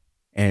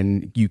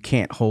 and you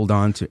can't hold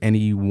on to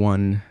any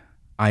one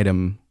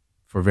item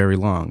for very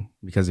long,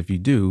 because if you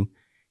do,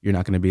 you're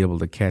not going to be able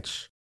to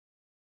catch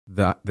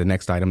the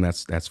next item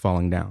that's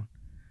falling down.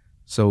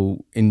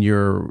 So in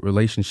your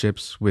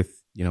relationships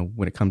with, you know,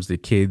 when it comes to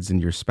kids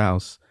and your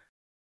spouse,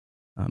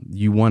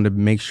 you want to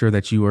make sure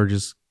that you are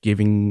just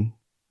giving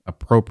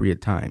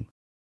appropriate time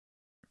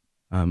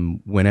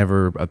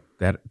whenever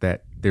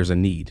that there's a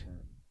need.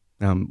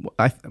 Well,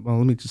 let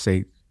me just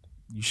say,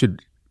 you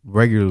should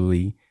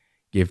regularly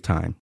give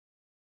time.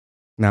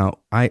 Now,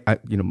 I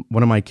you know,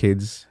 one of my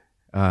kids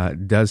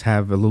does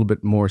have a little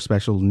bit more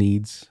special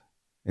needs,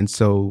 and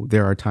so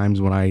there are times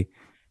when I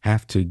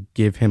have to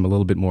give him a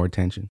little bit more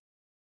attention.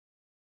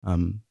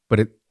 But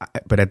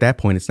at that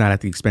point, it's not at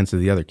the expense of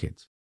the other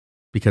kids,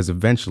 because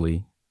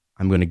eventually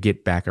I'm going to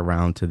get back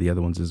around to the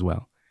other ones as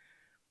well.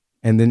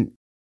 And then,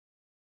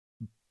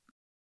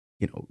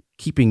 you know,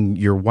 keeping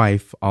your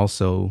wife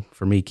also,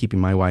 for me, keeping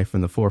my wife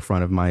in the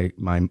forefront of my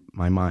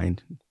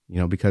mind, you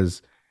know,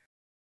 because,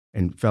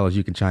 and fellas,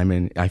 you can chime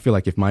in. I feel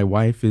like if my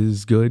wife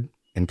is good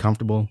and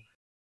comfortable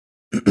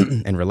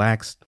and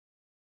relaxed,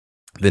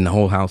 then the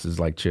whole house is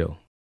like chill,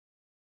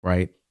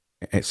 right?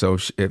 And so,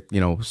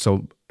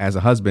 so as a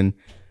husband,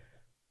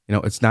 you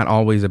know, it's not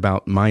always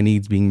about my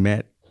needs being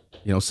met.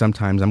 You know,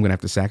 sometimes I'm going to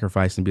have to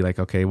sacrifice and be like,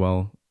 okay,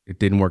 well, it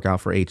didn't work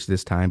out for H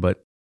this time,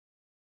 but,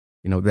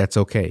 you know, that's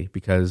okay,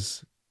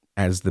 because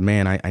as the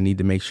man, I need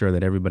to make sure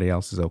that everybody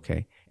else is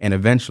okay. And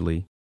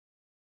eventually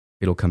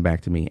it'll come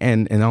back to me.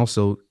 And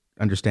also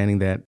understanding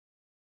that,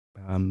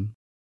 you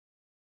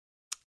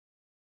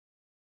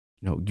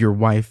know, your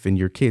wife and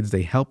your kids,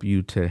 they help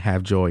you to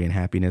have joy and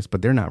happiness,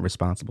 but they're not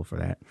responsible for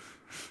that.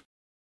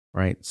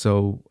 Right.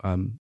 So,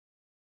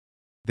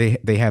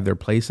 they have their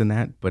place in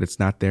that, but it's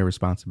not their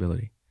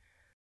responsibility.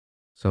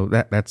 So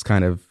that's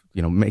kind of,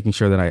 you know, making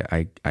sure that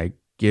I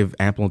give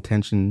ample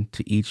attention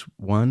to each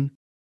one,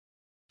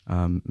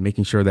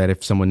 making sure that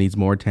if someone needs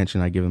more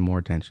attention, I give them more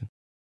attention.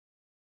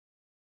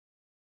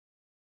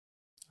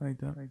 Like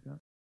that.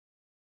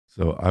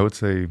 So I would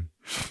say,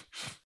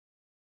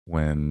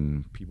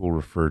 when people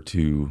refer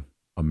to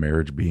a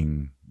marriage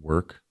being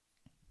work,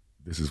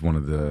 this is one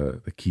of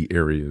the key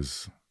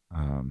areas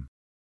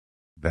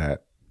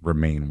that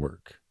remain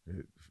work.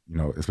 You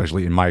know,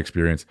 especially in my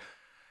experience,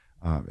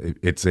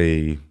 it's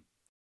a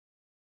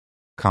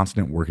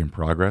constant work in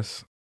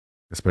progress,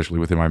 especially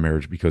within my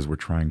marriage, because we're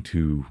trying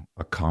to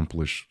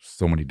accomplish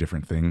so many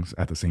different things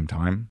at the same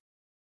time.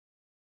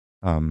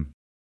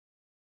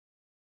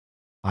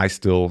 I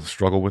still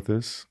struggle with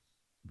this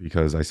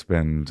because I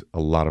spend a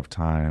lot of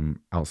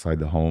time outside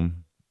the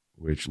home,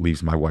 which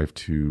leaves my wife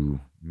to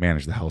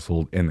manage the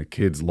household and the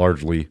kids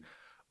largely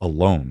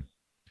alone.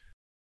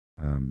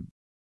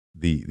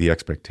 The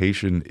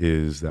expectation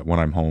is that when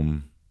I'm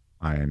home,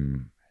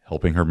 I'm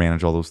helping her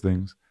manage all those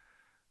things,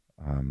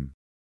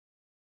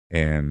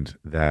 and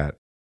that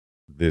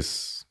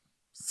this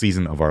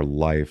season of our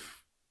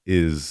life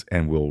is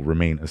and will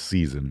remain a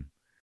season,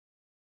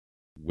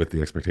 with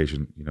the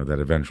expectation, you know, that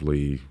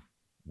eventually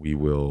we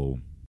will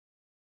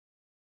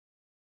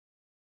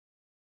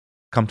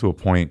come to a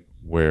point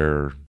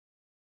where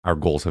our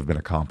goals have been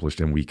accomplished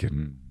and we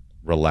can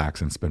relax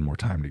and spend more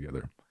time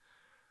together.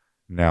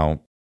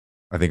 Now,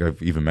 I think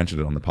I've even mentioned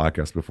it on the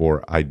podcast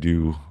before. I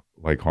do,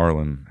 like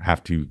Harlan,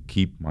 have to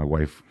keep my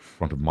wife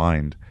front of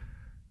mind,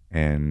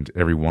 and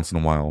every once in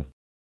a while,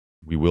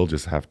 we will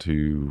just have to,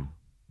 you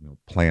know,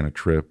 plan a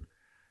trip,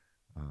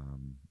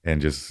 and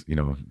just, you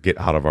know, get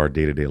out of our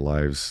day-to-day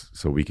lives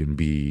so we can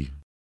be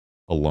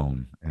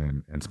alone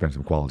and spend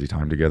some quality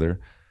time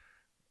together.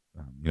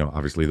 You know,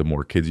 obviously, the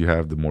more kids you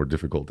have, the more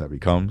difficult that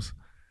becomes.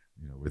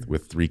 You know,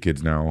 with 3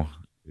 kids now,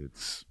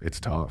 it's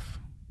tough.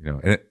 You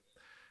know, and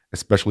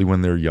especially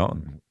when they're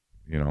young.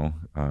 You know,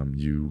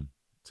 you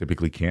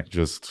typically can't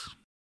just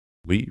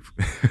leave.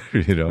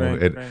 You know,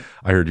 Right.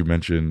 I heard you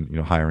mention, you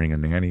know, hiring a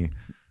nanny.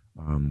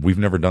 We've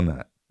never done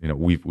that.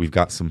 we've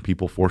got some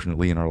people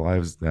fortunately in our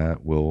lives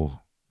that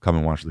will come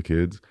and watch the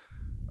kids,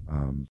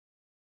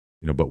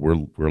 but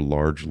we're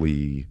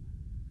largely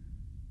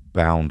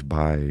bound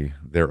by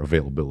their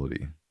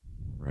availability,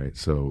 right?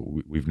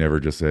 So we've never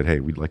just said, hey,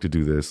 we'd like to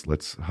do this,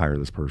 let's hire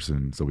this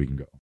person so we can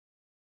go.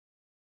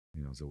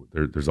 So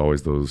there's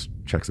always those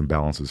checks and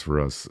balances for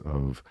us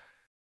of,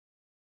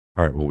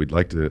 all right, well, we'd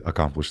like to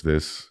accomplish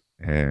this,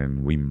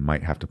 and we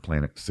might have to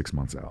plan it 6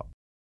 months out.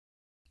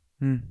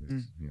 Mm-hmm.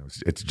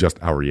 It's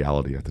just our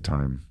reality at the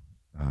time.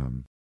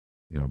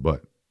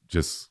 But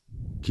just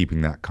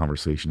keeping that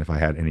conversation. If I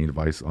had any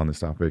advice on this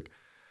topic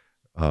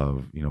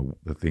of,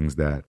 the things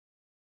that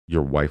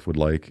your wife would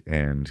like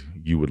and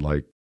you would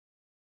like,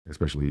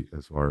 especially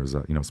as far as,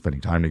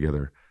 spending time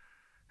together,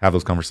 have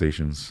those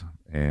conversations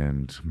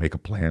and make a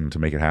plan to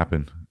make it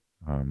happen,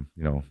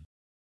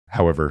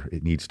 however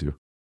it needs to.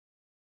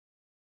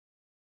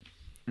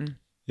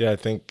 Yeah, I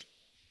think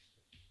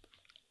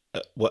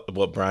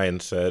what Brian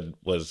said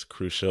was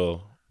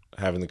crucial,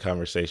 having the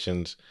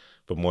conversations,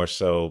 but more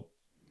so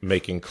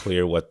making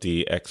clear what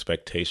the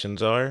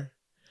expectations are,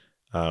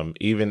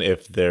 even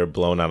if they're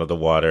blown out of the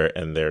water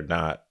and they're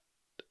not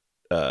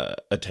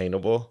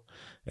attainable.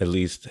 At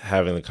least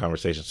having the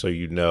conversation so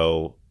you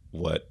know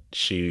what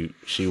she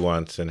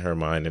wants in her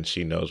mind, and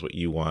she knows what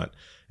you want.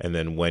 And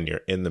then when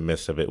you're in the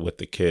midst of it with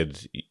the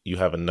kids, you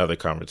have another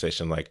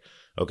conversation like,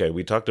 okay,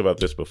 we talked about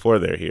this before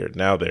they're here.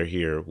 Now they're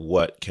here.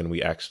 What can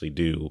we actually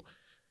do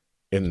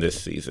in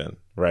this season,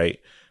 right?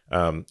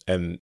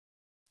 And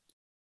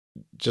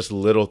just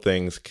little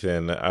things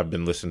I've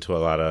been listening to a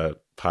lot of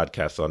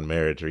podcasts on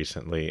marriage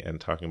recently and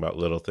talking about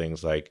little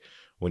things like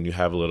when you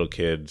have little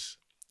kids,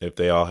 if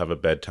they all have a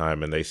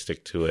bedtime and they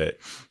stick to it.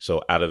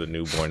 So out of the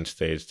newborn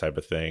stage type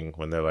of thing,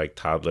 when they're like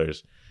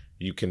toddlers,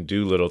 you can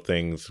do little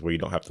things where you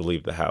don't have to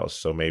leave the house.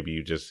 So maybe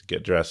you just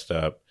get dressed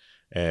up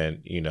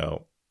and,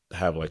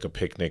 have like a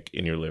picnic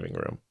in your living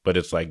room, but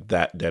it's like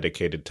that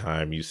dedicated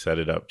time. You set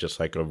it up just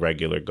like a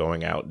regular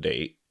going out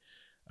date,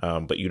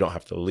 but you don't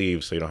have to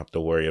leave, so you don't have to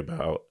worry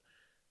about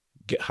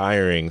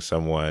hiring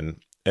someone.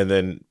 And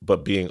then,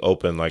 but being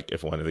open, like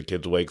if one of the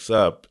kids wakes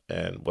up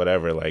and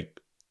whatever, like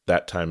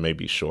that time may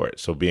be short.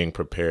 So being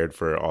prepared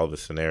for all the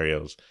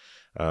scenarios.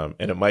 And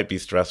it might be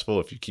stressful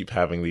if you keep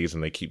having these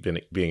and they keep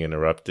being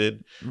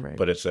interrupted, right.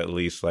 But it's at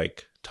least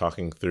like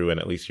talking through, and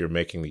at least you're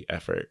making the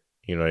effort.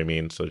 You know what I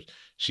mean? So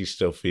she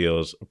still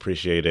feels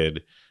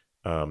appreciated,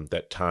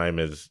 that time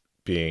is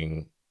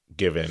being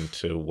given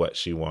to what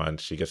she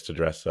wants. She gets to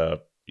dress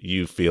up.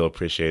 You feel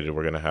appreciated.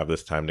 We're going to have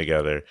this time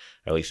together,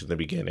 at least in the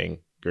beginning.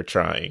 You're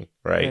trying,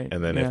 right?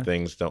 And then if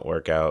things don't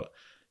work out,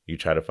 you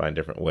try to find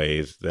different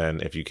ways.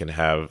 Then if you can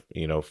have,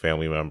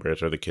 family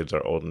members or the kids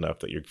are old enough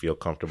that you feel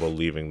comfortable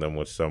leaving them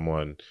with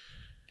someone,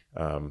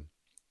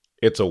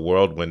 it's a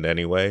whirlwind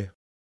anyway.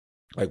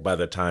 Like by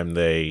the time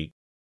the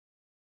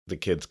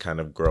kids kind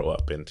of grow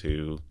up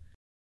into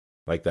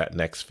like that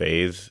next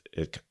phase,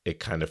 it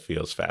kind of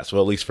feels fast.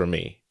 Well, at least for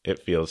me,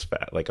 it feels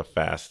like a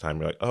fast time.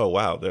 You're like, oh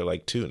wow, they're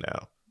like 2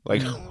 now.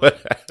 Like what?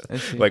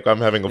 Like I'm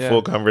having a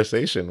full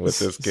conversation with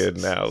this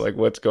kid now. Like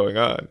what's going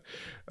on?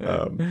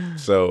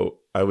 So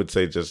I would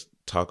say just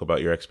talk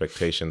about your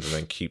expectations and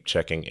then keep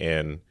checking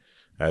in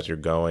as you're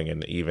going,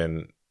 and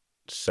even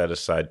set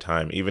aside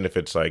time, even if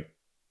it's like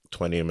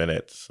 20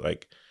 minutes,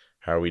 like,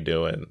 how are we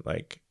doing?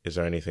 Like, is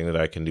there anything that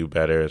I can do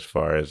better as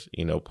far as,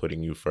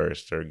 putting you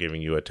first or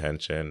giving you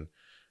attention?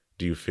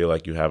 Do you feel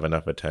like you have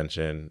enough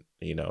attention,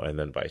 and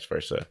then vice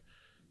versa?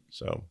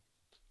 So.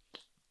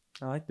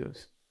 I like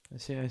those. I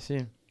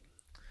see.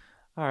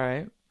 All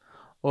right.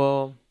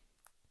 Well,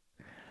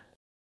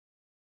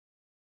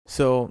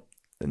 so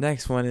the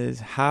next one is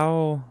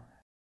how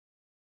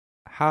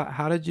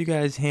did you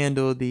guys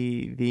handle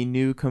the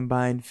new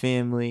combined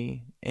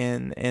family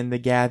and the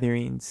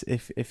gatherings,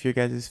 if your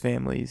guys'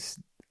 families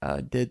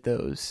did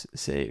those?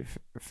 Say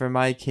for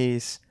my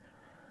case,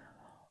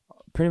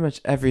 pretty much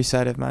every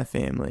side of my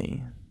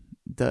family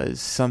does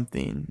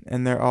something,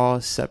 and they're all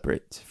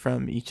separate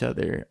from each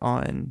other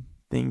on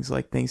things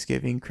like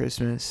Thanksgiving,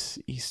 Christmas,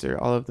 Easter,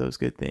 all of those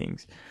good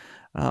things.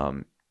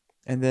 And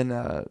then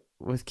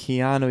with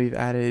Kiana, we've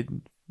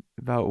added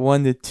about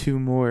 1 to 2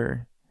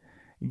 more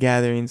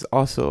gatherings,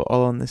 also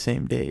all on the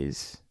same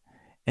days.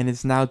 And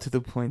it's now to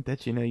the point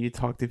that, you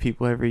talk to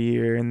people every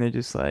year and they're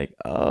just like,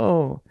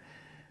 oh,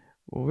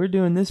 well, we're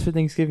doing this for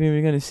Thanksgiving.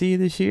 We're going to see you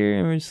this year.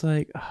 And we're just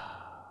like, oh,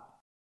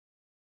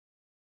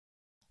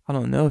 I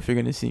don't know if you're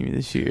going to see me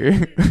this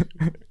year.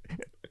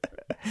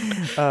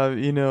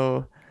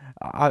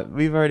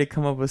 We've already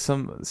come up with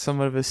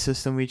somewhat of a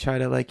system. We try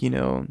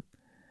to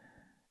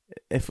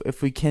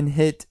if we can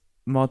hit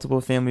multiple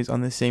families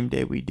on the same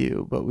day, we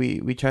do, but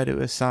we try to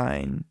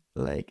assign,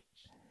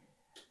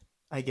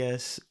 I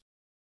guess,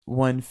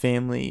 one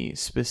family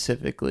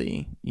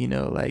specifically.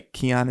 Like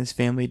Kiana's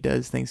family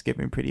does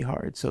Thanksgiving pretty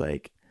hard, so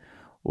like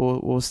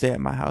we'll stay at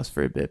my house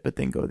for a bit, but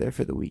then go there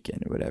for the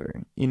weekend or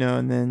whatever,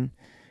 and then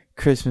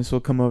Christmas will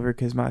come over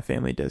because my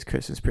family does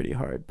Christmas pretty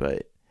hard.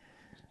 But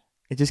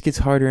it just gets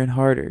harder and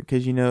harder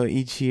because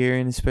each year,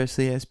 and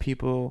especially as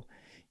people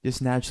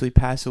just naturally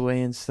pass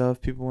away and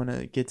stuff. People want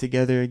to get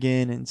together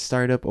again and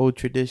start up old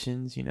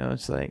traditions.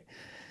 It's like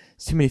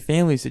it's too many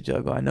families to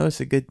juggle. I know it's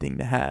a good thing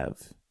to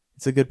have.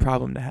 It's a good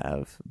problem to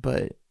have,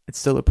 but it's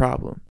still a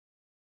problem.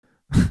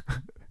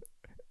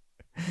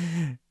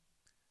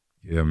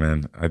 Yeah,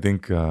 man. I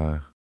think I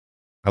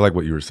like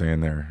what you were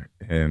saying there.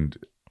 And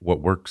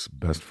what works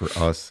best for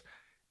us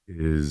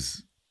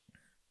is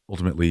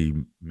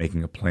ultimately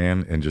making a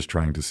plan and just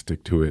trying to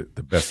stick to it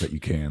the best that you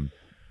can.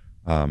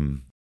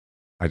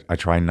 I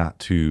try not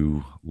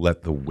to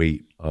let the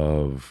weight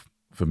of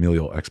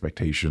familial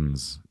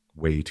expectations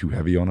weigh too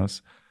heavy on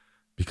us,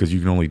 because you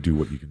can only do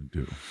what you can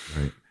do,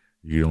 right?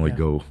 You can only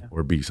go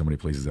or be so many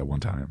places at one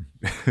time.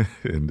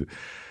 And,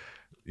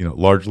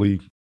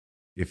 largely,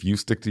 if you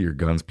stick to your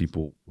guns,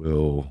 people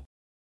will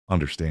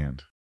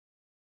understand,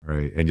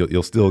 right? And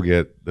you'll still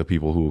get the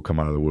people who will come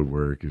out of the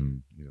woodwork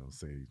and,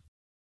 say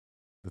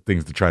the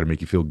things to try to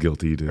make you feel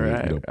guilty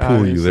to,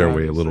 pull you their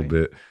way a little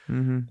bit.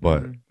 Mm-hmm.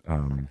 But,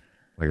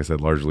 like I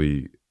said,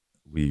 largely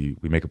we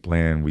make a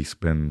plan. We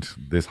spend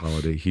this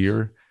holiday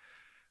here.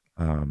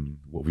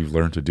 What we've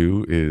learned to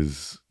do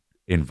is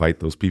invite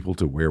those people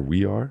to where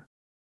we are.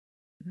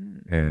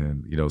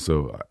 And,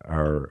 so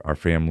our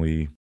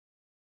family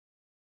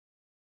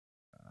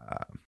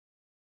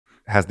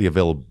has the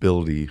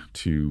availability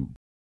to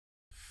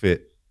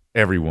fit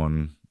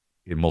everyone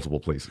in multiple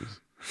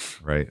places,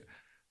 right?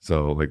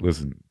 So, like,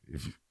 listen,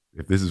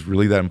 if this is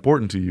really that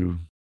important to you,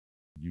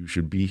 you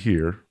should be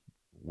here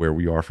where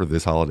we are for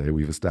this holiday.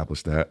 We've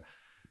established that.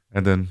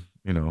 And then,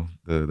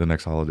 the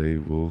next holiday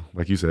will,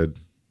 like you said,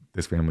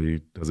 this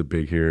family does it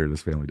big here,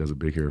 this family does it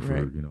big here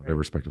for, their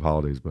respective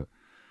holidays. But,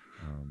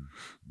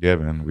 yeah,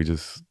 man, we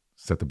just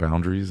set the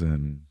boundaries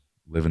and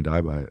live and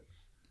die by it.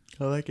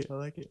 I like it.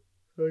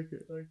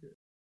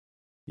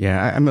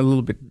 Yeah, I'm a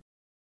little bit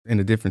in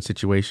a different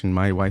situation.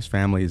 My wife's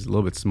family is a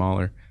little bit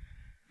smaller.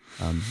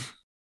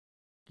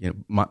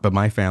 But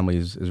my family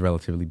is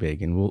relatively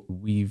big, and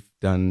we've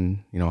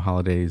done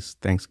holidays,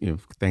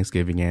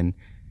 Thanksgiving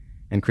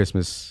and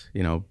Christmas,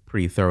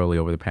 pretty thoroughly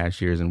over the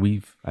past years,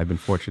 and I've been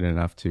fortunate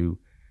enough to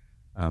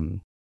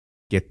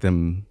get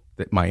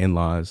my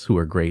in-laws, who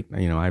are great.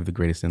 I have the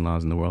greatest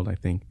in-laws in the world, I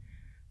think,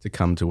 to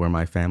come to where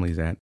my family's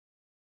at.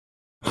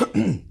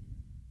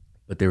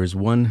 But there was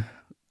one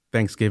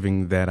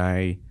Thanksgiving that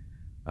I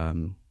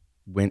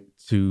went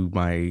to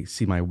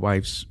see my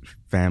wife's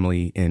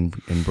family in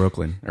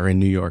Brooklyn, or in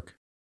New York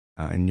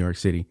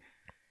City.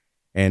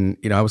 And,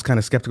 I was kind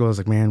of skeptical. I was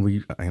like, man,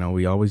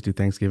 we always do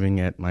Thanksgiving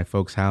at my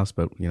folks' house,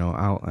 but,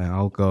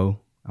 I'll go,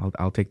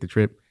 I'll take the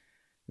trip.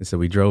 And so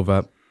we drove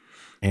up,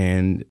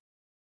 and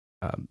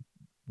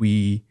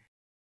the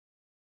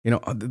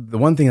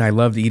one thing I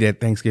love to eat at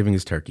Thanksgiving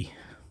is turkey.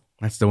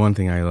 That's the one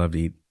thing I love to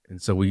eat.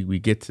 And so we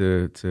get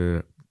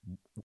to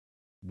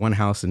one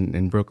house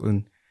in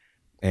Brooklyn,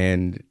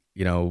 and,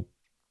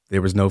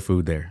 there was no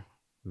food there.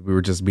 We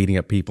were just meeting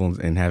up people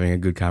and having a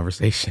good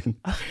conversation.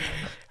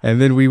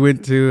 And then we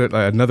went to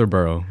another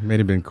borough, may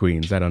have been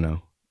Queens, I don't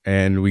know.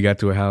 And we got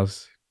to a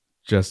house,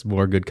 just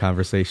more good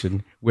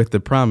conversation, with the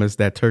promise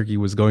that turkey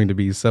was going to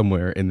be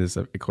somewhere in this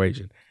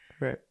equation.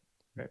 Right.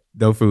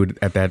 No food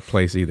at that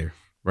place either,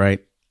 right?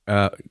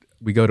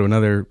 We go to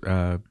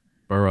another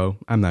borough.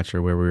 I'm not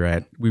sure where we were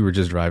at. We were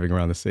just driving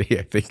around the city,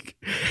 I think.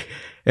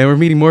 And we're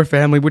meeting more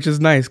family, which is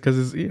nice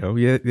because, they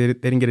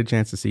didn't get a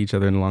chance to see each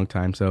other in a long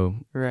time. So,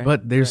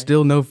 but there's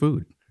still no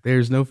food.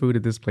 There's no food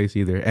at this place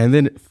either. And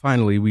then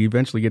finally, we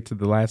eventually get to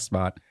the last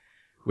spot,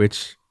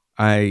 which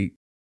I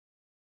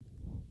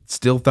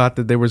still thought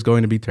that there was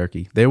going to be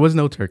turkey. There was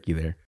no turkey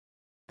there.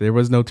 There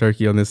was no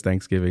turkey on this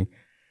Thanksgiving.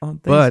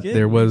 But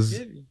it was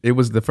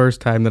the first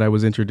time that I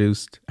was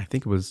introduced. I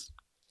think it was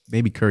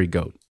maybe curry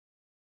goat,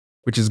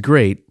 which is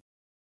great,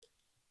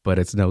 but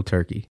it's no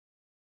turkey.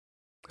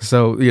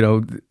 So,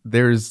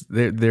 there is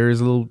a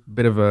little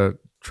bit of a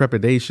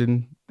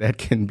trepidation that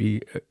can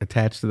be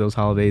attached to those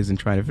holidays and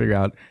trying to figure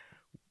out,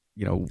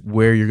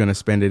 where you're going to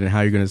spend it and how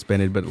you're going to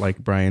spend it. But like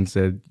Brian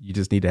said, you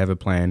just need to have a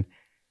plan.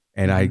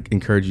 And I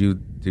encourage you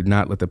to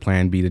not let the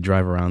plan be to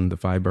drive around the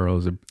 5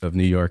 boroughs of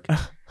New York.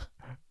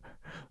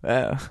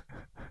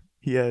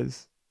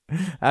 Yes.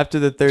 After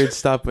the third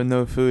stop with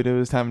no food, it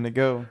was time to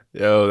go.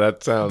 Yo,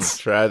 that sounds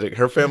tragic.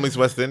 Her family's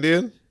West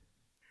Indian?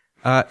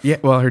 Yeah,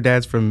 well, her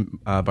dad's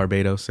from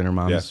Barbados and her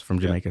mom's from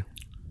Jamaica.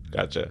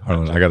 Gotcha.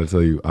 I got to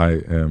tell you, I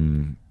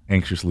am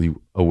anxiously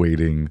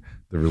awaiting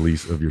the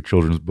release of your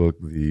children's book,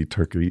 the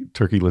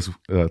Turkeyless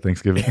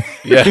Thanksgiving.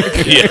 Yeah.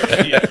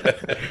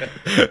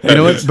 You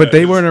know what? But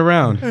they weren't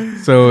around,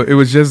 so it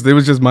was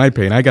just my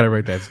pain. I got to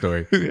write that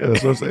story. Yeah,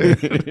 that's what I'm saying.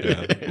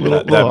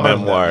 That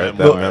memoir. I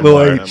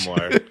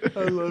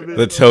love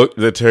it.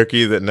 The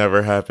turkey that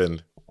never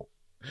happened.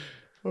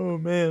 Oh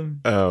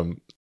man.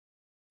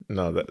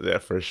 No,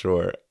 that for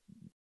sure.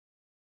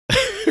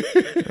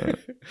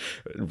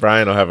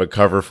 Brian will have a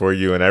cover for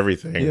you and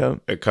everything. Yeah.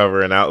 A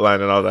cover and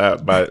outline and all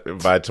that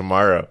by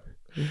tomorrow.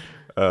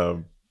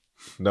 No,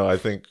 I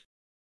think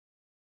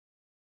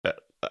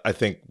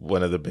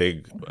one of the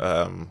big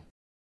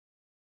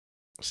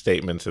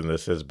statements in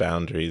this is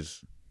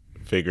boundaries.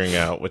 figuring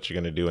out what you're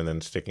going to do and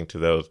then sticking to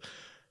those.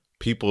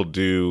 People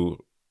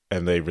do,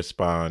 and they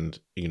respond,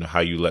 how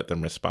you let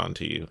them respond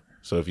to you.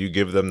 So if you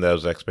give them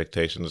those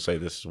expectations and say,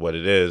 this is what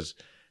it is,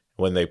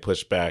 when they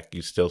push back,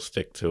 you still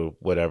stick to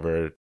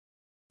whatever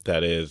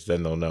that is,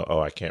 then they'll know,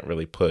 I can't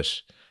really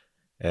push.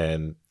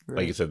 And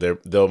like you said,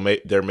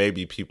 there may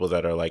be people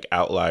that are like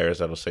outliers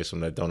that'll say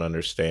something that don't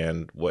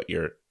understand what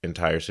your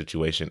entire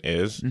situation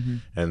is. Mm-hmm.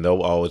 And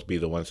they'll always be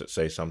the ones that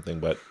say something,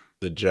 but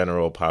the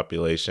general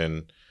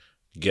population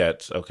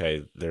gets,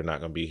 okay, they're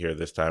not going to be here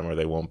this time, or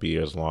they won't be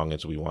here as long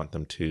as we want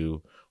them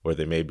to, or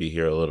they may be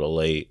here a little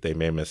late. They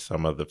may miss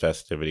some of the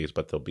festivities,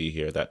 but they'll be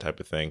here, that type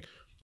of thing.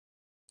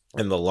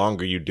 And the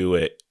longer you do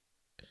it,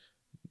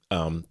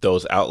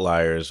 those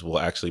outliers will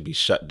actually be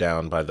shut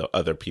down by the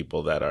other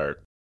people that are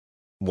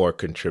more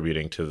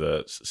contributing to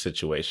the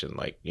situation.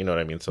 Like, you know what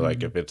I mean? So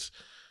like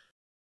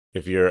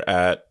if you're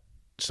at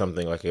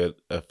something like a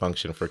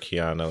function for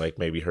Kiana, like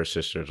maybe her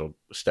sisters will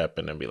step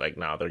in and be like,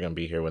 no, they're going to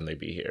be here when they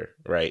be here.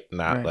 Right.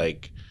 Not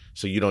like,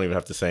 so you don't even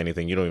have to say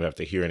anything. You don't even have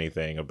to hear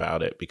anything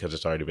about it because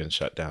it's already been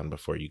shut down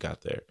before you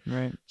got there.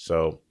 Right.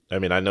 So, I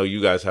mean, I know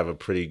you guys have a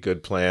pretty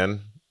good plan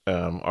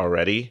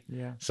already.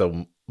 Yeah.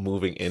 So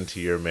moving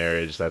into your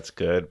marriage, that's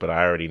good. But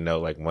I already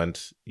know, like,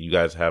 once you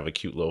guys have a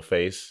cute little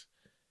face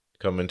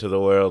come into the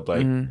world,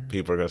 like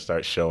people are gonna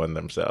start showing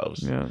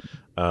themselves. Yeah.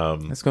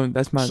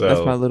 That's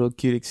my little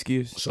cute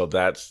excuse. So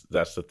that's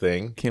the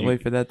thing. Can't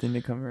wait for that thing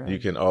to come around. You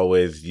can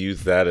always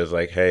use that as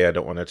like, hey, I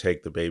don't want to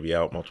take the baby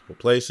out multiple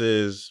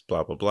places,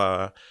 blah blah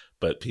blah.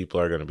 But people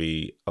are gonna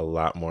be a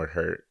lot more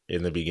hurt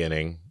in the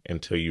beginning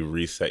until you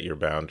reset your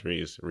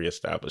boundaries,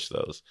 reestablish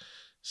those.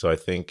 So I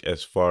think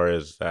as far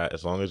as that,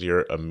 as long as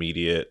your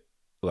immediate,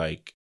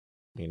 like,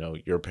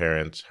 your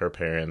parents, her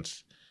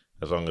parents,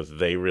 as long as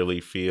they really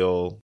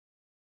feel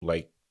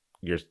like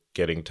you're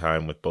getting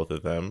time with both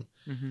of them,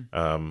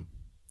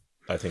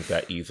 I think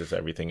that eases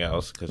everything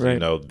else, because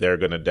they're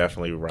gonna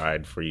definitely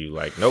ride for you.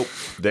 Like, nope,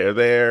 they're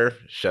there,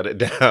 shut it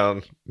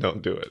down,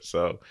 don't do it.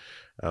 So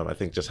I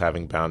think just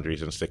having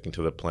boundaries and sticking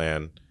to the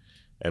plan,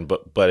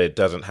 but it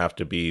doesn't have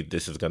to be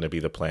this is going to be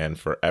the plan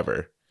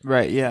forever.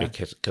 Right. Yeah.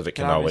 Because it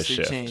can always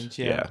shift. Change.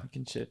 Yeah. It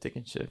can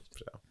shift.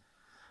 So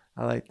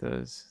I like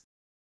those.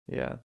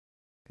 Yeah.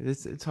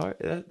 It's hard.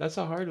 That's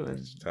a hard one.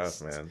 It's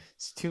tough, man.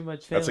 It's too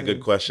much family. That's a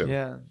good question.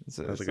 Yeah.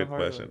 That's a good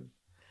question.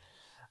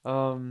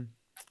 All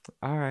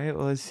right.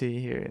 Well, let's see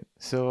here.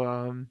 So,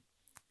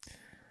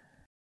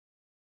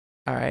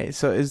 all right.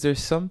 So is there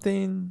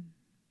something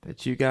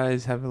that you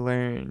guys have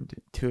learned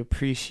to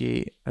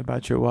appreciate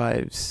about your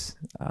wives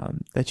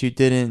that you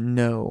didn't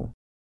know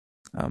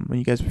when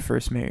you guys were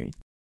first married?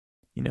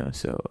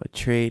 So a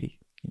trait,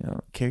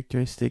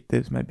 characteristic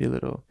that might be a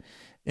little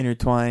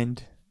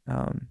intertwined,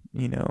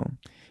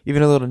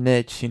 even a little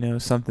niche,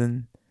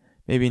 something,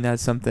 maybe not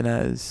something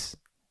as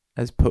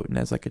potent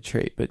as like a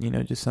trait, but,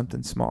 just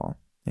something small,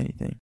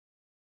 anything.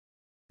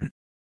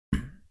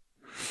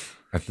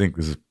 I think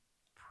this is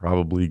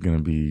probably going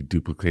to be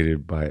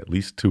duplicated by at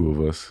least two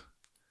of us.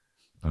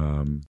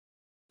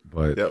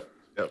 But yep.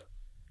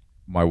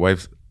 My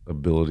wife's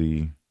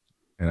ability,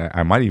 and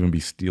I might even be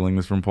stealing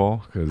this from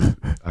Paul, because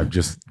I've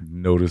just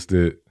noticed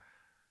it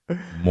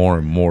more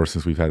and more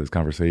since we've had this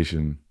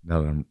conversation,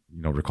 now that I'm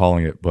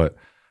recalling it. But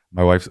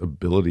my wife's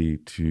ability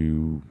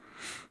to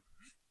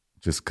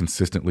just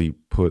consistently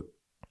put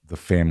the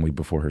family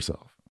before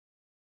herself,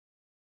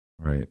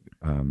 right?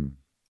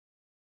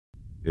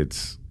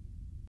 It's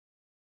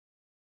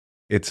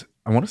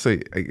I want to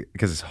say,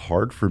 because it's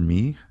hard for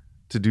me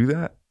to do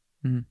that.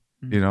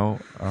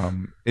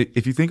 Mm-hmm.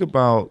 If you think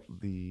about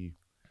the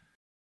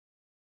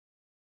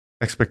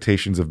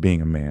expectations of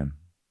being a man,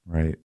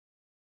 right?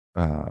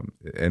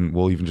 And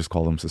we'll even just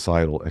call them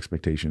societal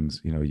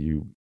expectations.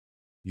 You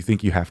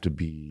think you have to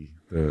be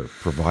the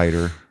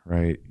provider,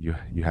 right?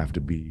 You have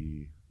to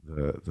be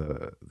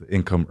the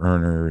income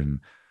earner and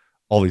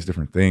all these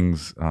different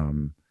things.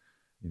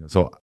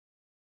 So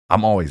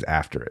I'm always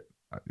after it.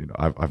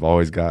 I've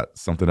always got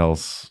something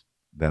else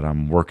that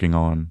I'm working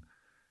on.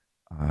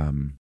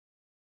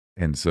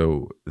 And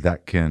so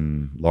that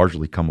can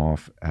largely come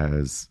off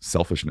as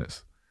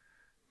selfishness.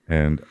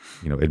 And,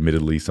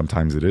 admittedly,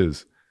 sometimes it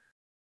is.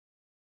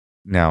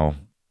 Now,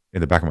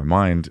 in the back of my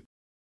mind,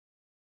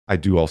 I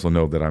do also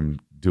know that I'm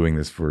doing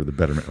this for the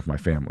betterment of my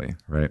family,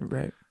 right?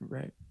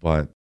 Right.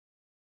 But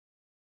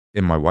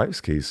in my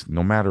wife's case,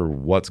 no matter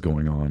what's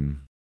going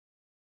on,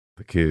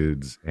 the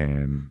kids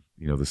and,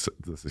 the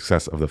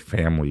success of the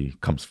family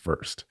comes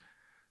first.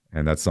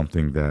 And that's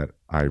something that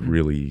I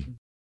really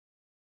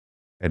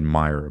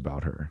admire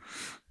about her.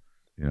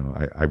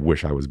 I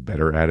wish I was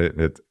better at it.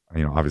 It's,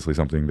 obviously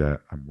something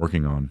that I'm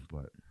working on,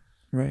 but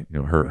right.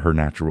 Her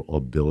natural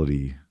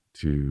ability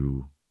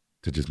to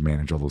just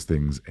manage all those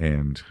things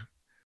and,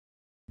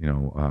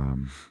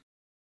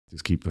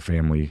 just keep the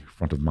family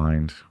front of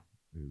mind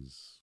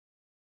is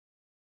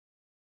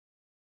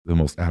the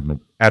most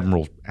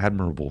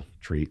admirable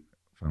trait.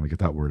 Finally get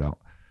that word out.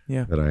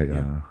 Yeah. That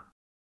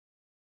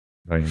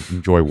I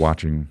enjoy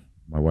watching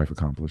my wife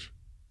accomplish.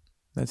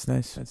 That's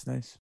nice.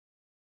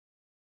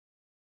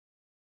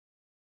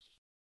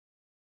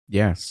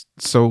 Yes.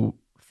 So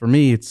for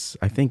me, it's,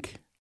 I think,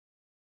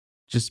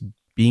 just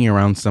being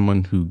around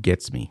someone who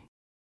gets me.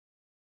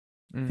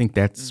 I think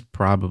that's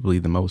probably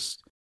the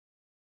most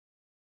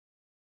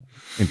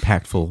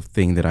impactful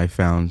thing that I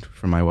found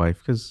from my wife,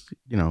 because,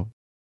 you know,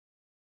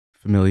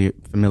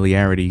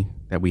 familiarity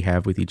that we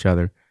have with each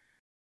other.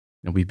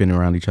 You know, we've been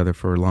around each other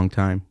for a long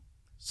time.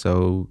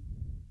 So,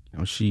 you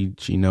know, she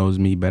knows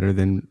me better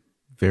than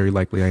very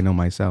likely I know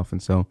myself.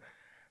 And so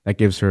that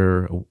gives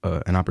her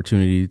an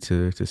opportunity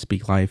to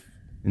speak life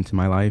into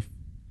my life,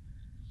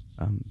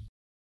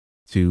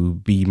 to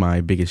be my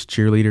biggest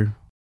cheerleader,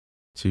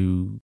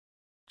 to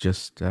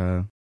just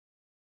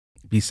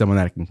be someone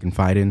that I can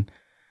confide in.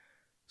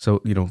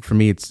 So, you know, for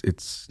me,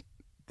 it's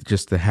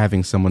just the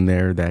having someone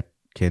there that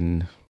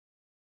can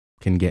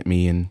get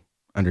me and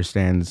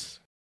understands,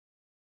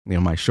 you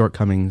know, my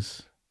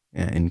shortcomings,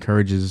 and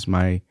encourages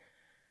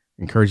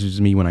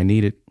me when I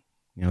need it.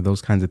 You know,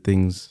 those kinds of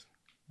things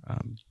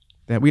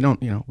that we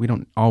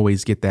don't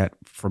always get that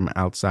from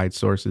outside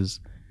sources.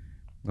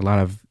 A lot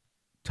of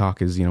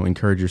talk is, you know,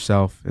 encourage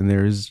yourself, and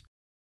there's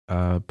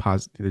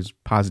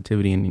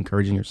positivity in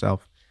encouraging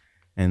yourself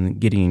and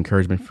getting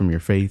encouragement from your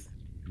faith.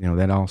 You know,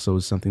 that also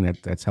is something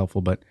that's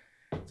helpful, but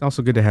it's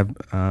also good to have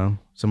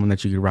someone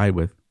that you could ride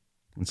with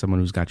and someone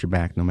who's got your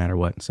back no matter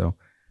what. So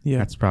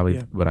that's probably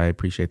what I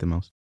appreciate the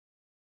most.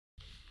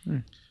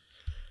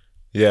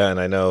 Yeah, and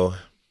I know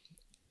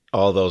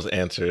all those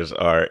answers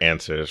are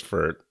answers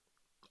for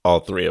all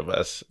three of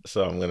us.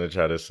 So I'm going to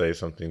try to say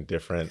something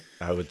different.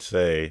 I would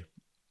say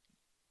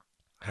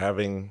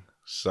having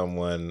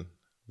someone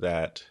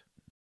that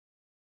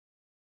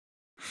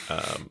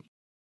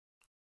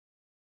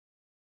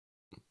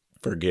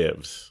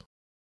forgives,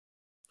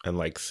 and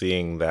like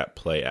seeing that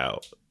play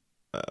out.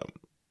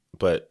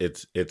 But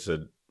it's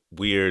a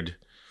weird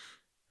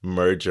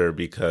merger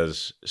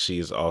because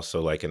she's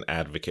also like an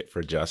advocate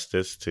for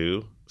justice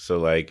too. So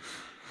like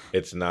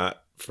it's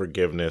not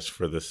forgiveness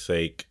for the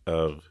sake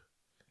of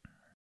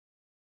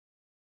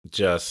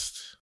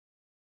just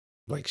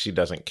like she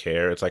doesn't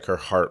care. It's like her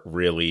heart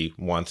really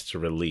wants to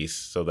release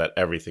so that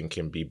everything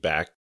can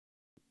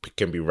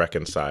be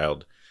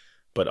reconciled.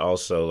 But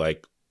also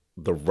like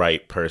the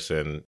right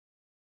person,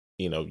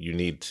 you know, you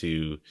need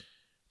to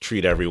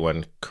treat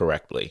everyone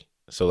correctly.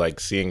 So like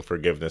seeing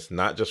forgiveness,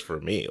 not just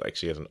for me, like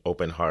she has an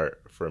open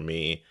heart for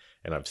me,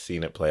 and I've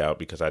seen it play out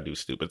because I do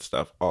stupid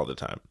stuff all the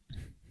time.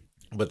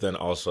 But then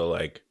also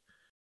like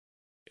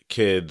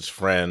kids,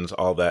 friends,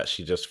 all that,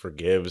 she just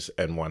forgives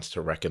and wants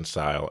to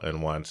reconcile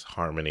and wants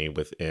harmony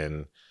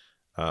within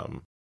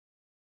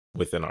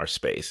our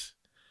space.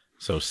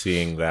 So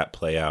seeing that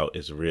play out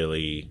is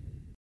really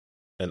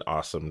an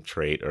awesome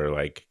trait or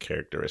like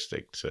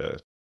characteristic to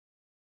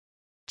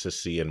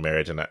see in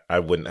marriage. And I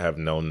wouldn't have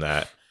known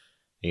that,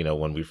 you know,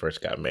 when we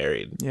first got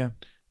married. Yeah.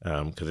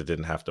 Because it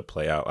didn't have to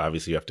play out.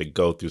 Obviously, you have to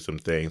go through some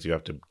things. You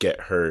have to get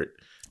hurt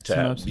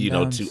to, you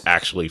know, to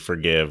actually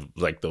forgive,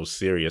 like those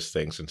serious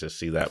things, and to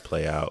see that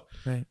play out.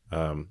 Right.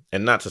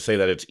 And not to say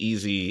that it's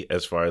easy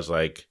as far as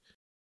like,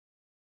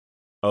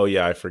 oh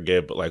yeah, I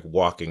forgive, but like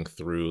walking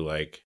through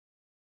like,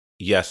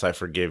 yes, I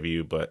forgive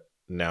you, but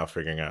now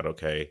figuring out,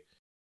 okay,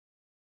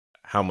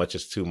 how much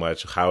is too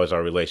much? How has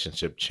our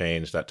relationship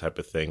changed? That type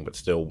of thing, but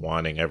still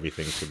wanting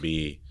everything to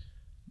be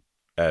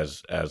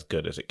as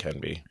good as it can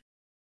be.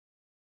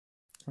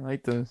 I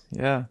like those.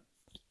 Yeah.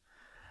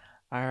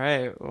 All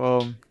right.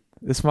 Well,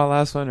 this is my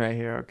last one right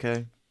here.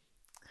 Okay.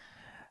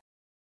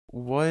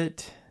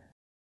 What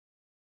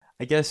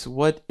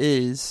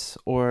is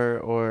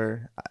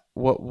or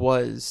what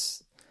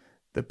was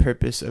the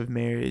purpose of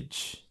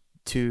marriage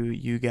to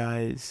you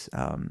guys?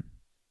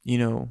 You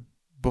know,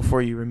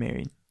 before you were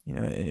married. You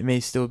know, it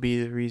may still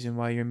be the reason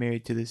why you're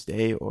married to this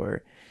day,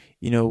 or,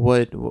 you know,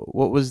 what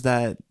was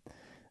that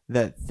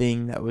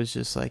thing that was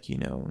just like, you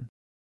know,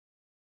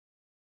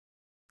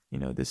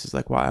 this is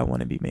like why I want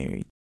to be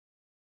married.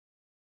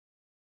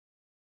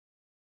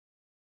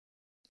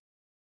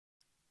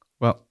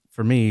 Well,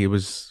 for me, it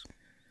was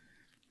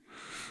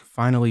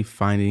finally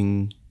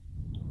finding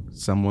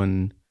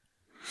someone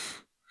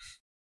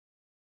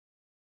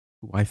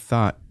who I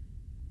thought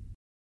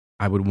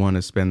I would want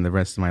to spend the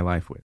rest of my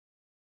life with.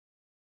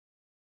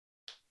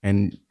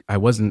 And I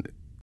wasn't,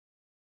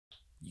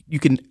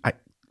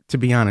 to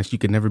be honest, you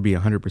can never be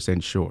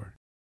 100% sure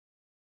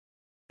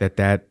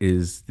that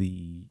is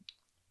the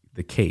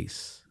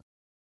case.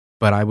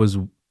 But I was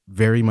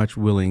very much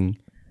willing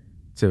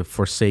to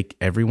forsake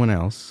everyone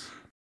else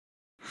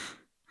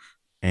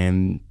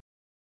and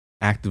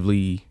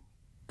actively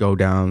go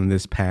down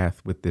this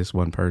path with this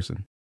one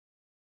person.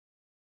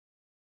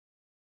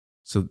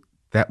 So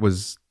that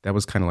was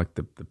kind of like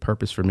the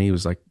purpose for me. It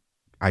was like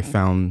I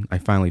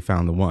finally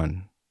found the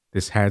one.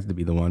 This has to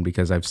be the one,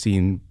 because I've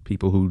seen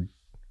people who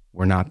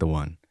were not the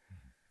one.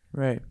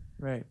 Right.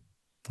 I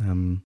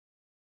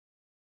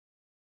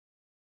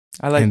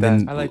like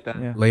that. I like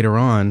that. Yeah. Later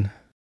on,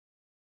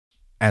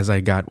 as I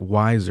got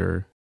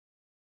wiser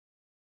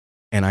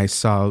and I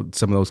saw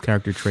some of those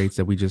character traits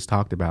that we just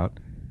talked about,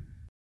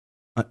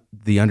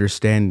 the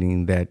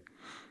understanding that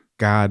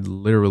God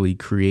literally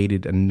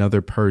created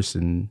another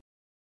person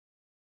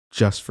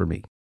just for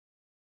me.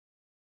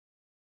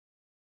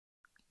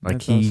 Like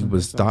That's he awesome.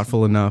 was That's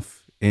thoughtful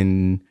enough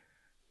in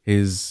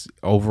his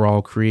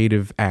overall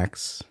creative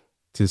acts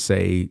to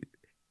say,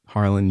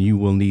 Harlan, you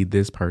will need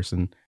this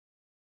person.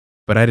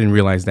 But I didn't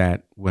realize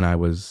that when I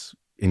was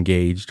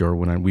engaged or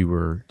when we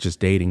were just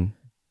dating.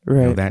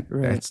 Right. You know,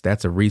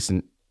 that's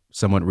a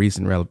somewhat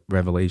recent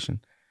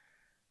revelation.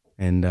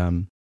 And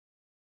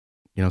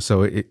you know,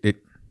 so it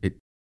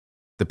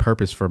the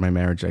purpose for my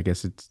marriage, I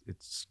guess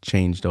it's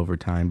changed over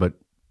time, but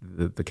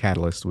the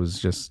catalyst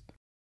was just,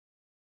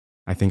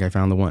 I think I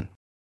found the one.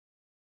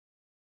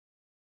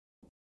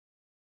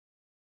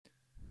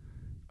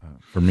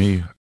 For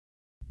me,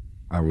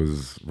 I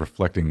was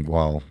reflecting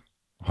while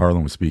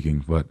Harlan was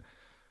speaking, but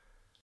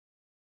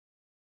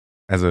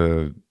as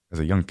a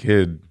young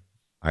kid,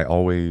 I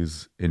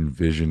always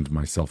envisioned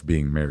myself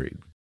being married.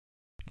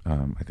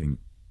 I think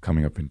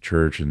coming up in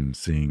church and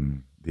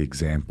seeing the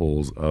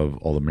examples of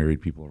all the married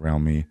people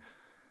around me,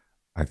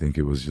 I think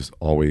it was just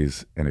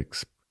always an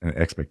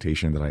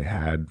expectation that I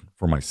had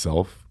for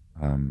myself.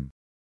 You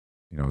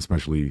know,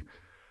 especially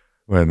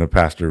when the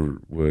pastor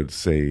would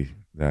say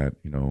that,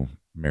 you know,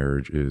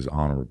 marriage is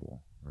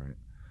honorable, right?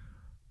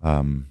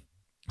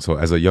 So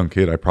as a young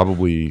kid, I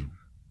probably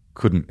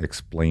couldn't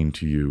explain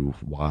to you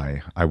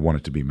why I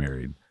wanted to be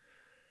married.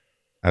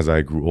 As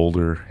I grew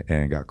older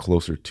and got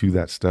closer to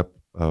that step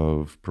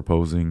of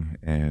proposing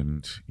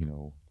and, you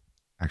know,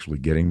 actually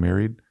getting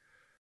married,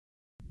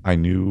 I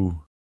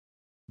knew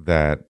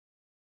that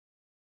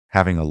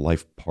having a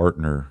life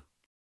partner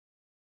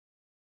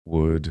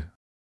would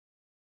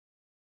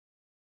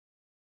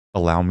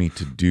allow me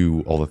to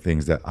do all the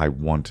things that I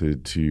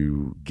wanted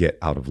to get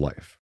out of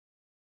life.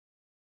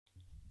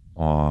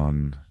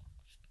 On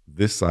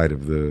this side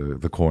of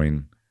the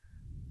coin,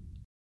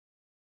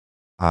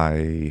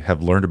 I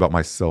have learned about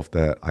myself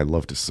that I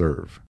love to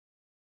serve.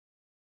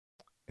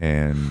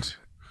 And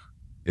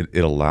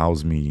it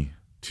allows me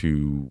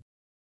to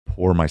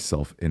pour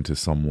myself into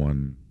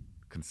someone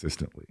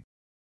consistently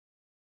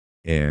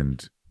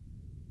and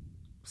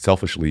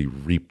selfishly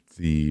reap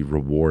the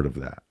reward of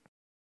that.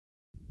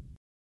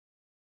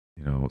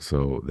 You know,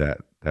 so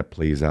that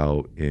plays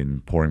out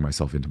in pouring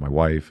myself into my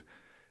wife,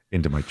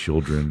 into my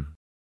children,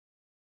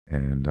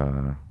 and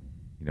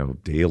you know,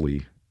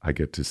 daily I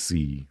get to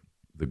see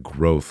the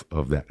growth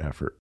of that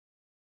effort.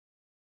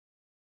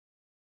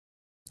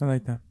 I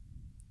like that.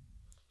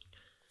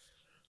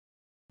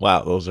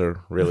 Wow, those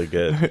are really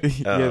good.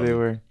 Yeah, they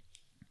were.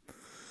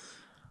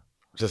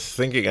 Just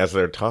thinking as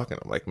they're talking,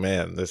 I'm like,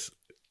 man,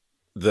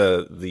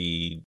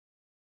 the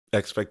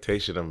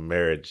expectation of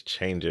marriage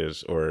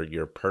changes, or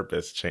your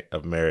purpose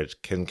of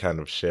marriage can kind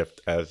of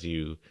shift as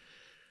you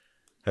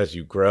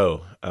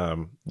grow.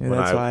 Yeah,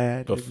 that's why I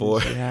had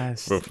before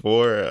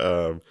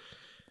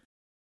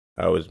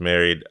I was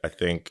married, I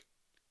think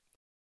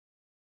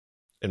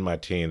in my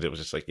teens, it was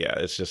just like, yeah,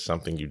 it's just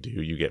something you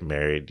do. You get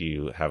married,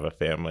 you have a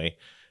family.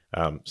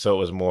 So it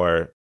was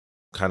more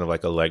kind of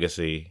like a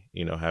legacy,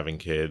 you know, having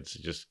kids,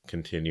 just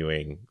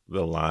continuing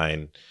the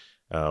line.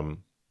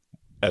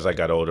 As I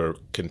got older,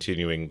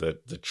 continuing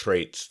the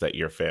traits that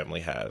your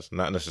family has,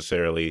 not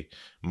necessarily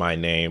my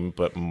name,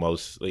 but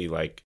mostly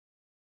like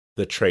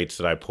the traits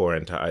that I pour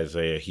into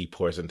Isaiah, he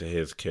pours into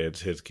his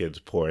kids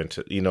pour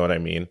into, you know what I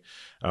mean?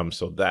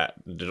 So that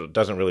it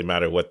doesn't really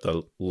matter what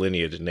the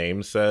lineage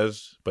name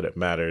says, but it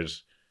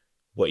matters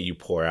what you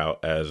pour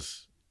out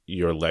as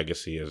your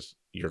legacy, as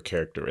your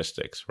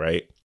characteristics,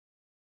 right?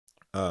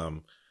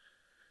 But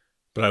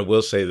I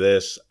will say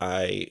this,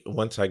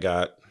 once I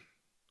got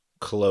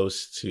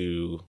close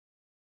to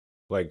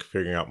like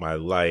figuring out my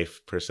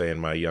life per se in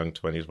my young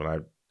 20s, when I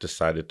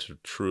decided to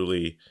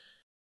truly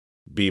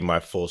be my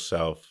full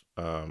self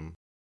on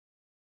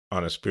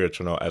a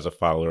spiritual note as a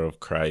follower of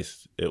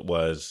Christ, it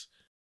was,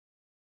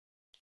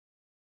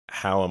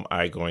 how am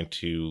I going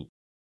to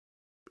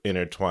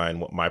intertwine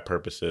what my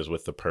purpose is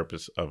with the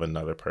purpose of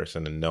another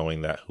person, and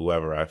knowing that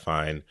whoever I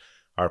find,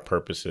 our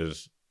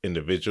purposes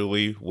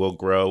individually will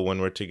grow when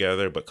we're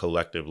together, but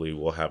collectively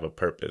we'll have a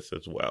purpose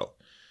as well.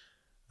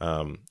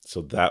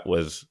 So that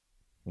was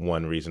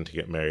one reason to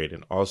get married.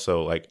 And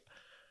also, like,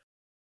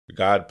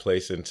 God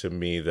placed into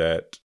me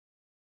that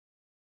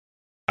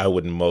I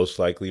would most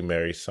likely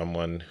marry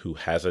someone who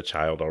has a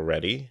child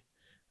already.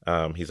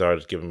 He's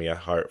already given me a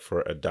heart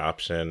for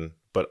adoption,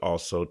 but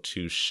also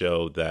to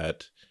show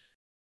that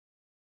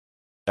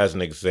as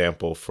an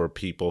example for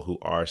people who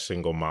are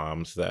single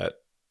moms, that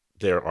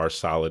there are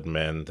solid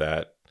men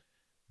that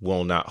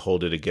will not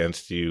hold it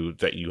against you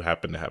that you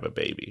happen to have a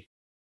baby,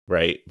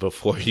 right?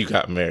 Before you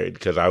got married,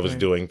 because I was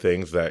doing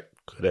things that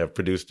could have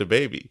produced a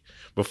baby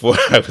before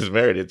I was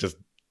married. It just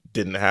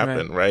didn't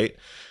happen, right?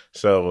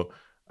 So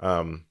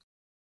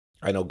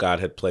I know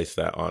God had placed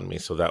that on me,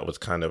 so that was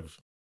kind of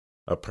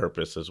a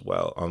purpose as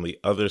well. On the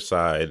other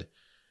side,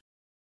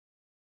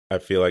 I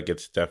feel like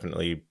it's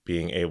definitely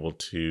being able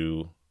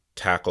to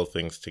tackle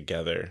things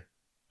together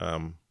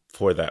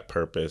for that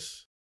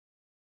purpose.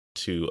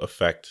 to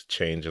affect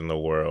change in the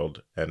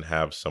world and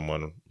have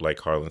someone, like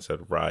Harlan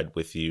said, ride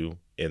with you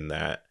in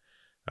that,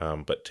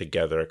 but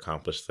together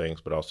accomplish things,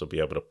 but also be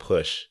able to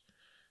push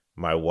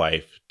my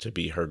wife to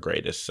be her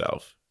greatest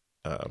self,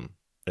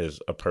 is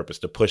a purpose,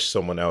 to push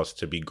someone else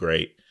to be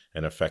great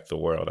and affect the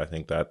world. I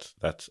think that's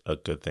a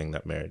good thing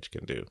that marriage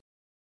can do.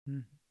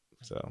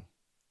 So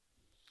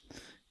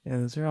yeah,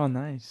 those are all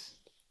nice.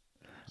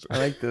 I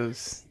like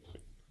those.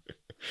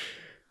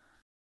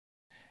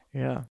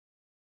 Yeah.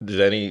 Do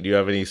you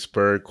have any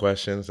spurred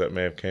questions that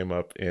may have came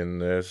up in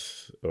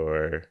this,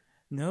 or?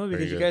 No,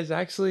 because you guys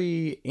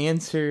actually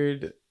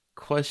answered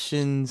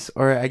questions,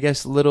 or I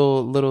guess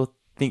little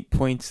think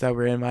points that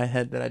were in my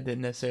head that I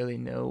didn't necessarily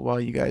know while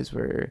you guys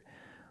were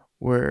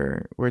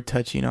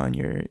touching on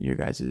your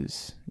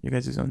guys's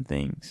own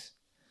things.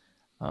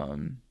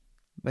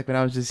 Like when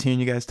I was just hearing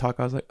you guys talk,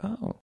 I was like,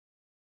 oh,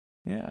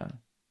 yeah,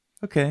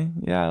 okay,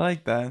 yeah, I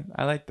like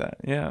that,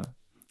 yeah,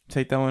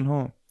 take that one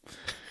home.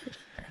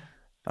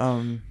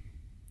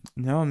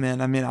 No,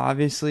 man, I mean,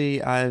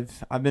 obviously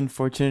I've been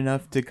fortunate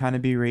enough to kind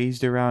of be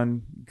raised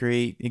around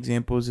great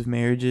examples of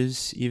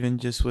marriages, even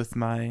just with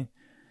my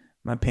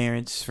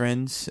parents'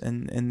 friends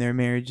and their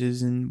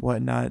marriages and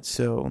whatnot.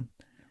 So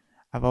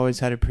I've always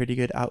had a pretty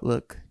good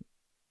outlook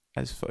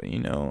as for,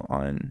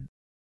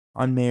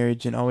 on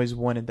marriage, and always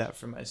wanted that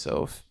for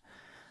myself.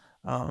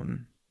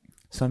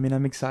 So I mean,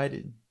 I'm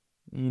excited,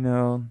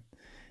 and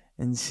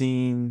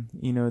seeing,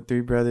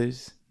 3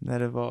 brothers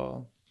that have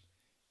all,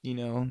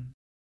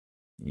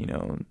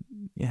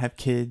 have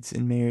kids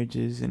and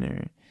marriages and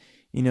are,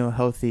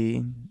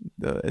 healthy.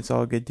 It's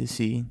all good to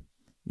see,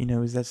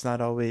 because that's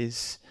not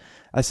always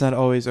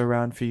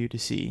around for you to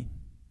see.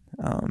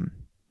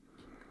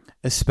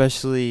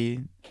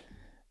 Especially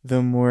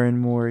the more and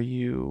more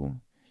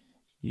you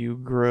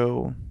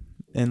grow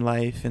in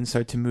life and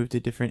start to move to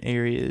different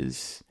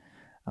areas,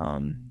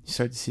 you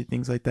start to see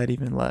things like that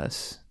even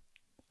less.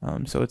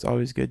 So it's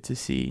always good to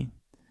see,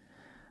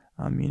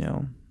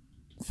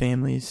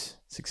 families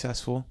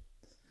successful.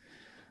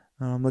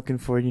 I'm looking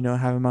forward,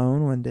 having my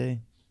own one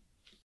day.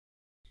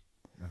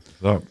 That's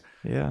what's up.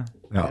 Yeah.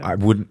 Now, yeah.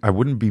 I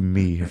wouldn't be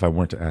me if I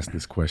weren't to ask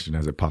this question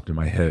as it popped in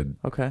my head.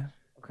 Okay.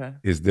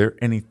 Is there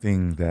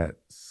anything that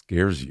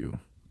scares you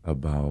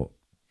about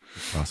the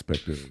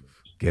prospect of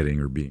getting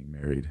or being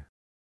married?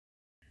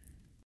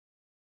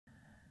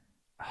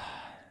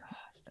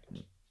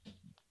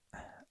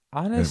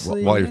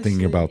 Honestly, and while you're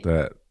thinking about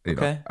that,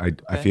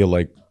 I feel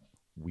like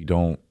we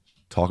don't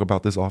talk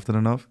about this often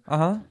enough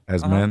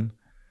as men,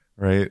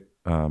 right?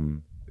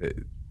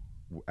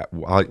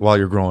 While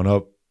you're growing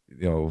up,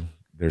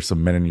 there's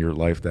some men in your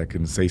life that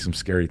can say some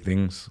scary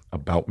things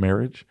about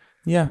marriage.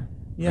 Yeah.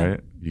 Right?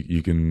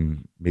 You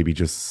can maybe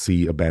just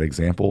see a bad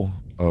example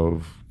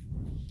of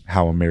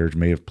how a marriage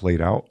may have played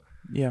out.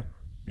 Yeah.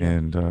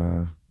 And,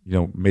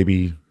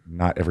 maybe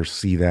not ever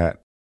see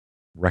that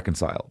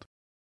reconciled.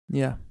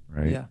 Yeah.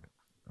 Right. Yeah.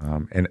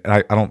 And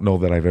I don't know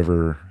that I've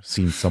ever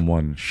seen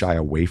someone shy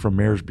away from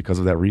marriage because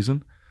of that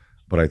reason,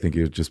 but I think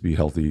it would just be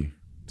healthy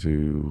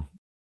to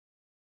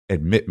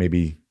admit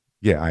maybe,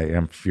 yeah, I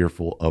am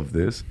fearful of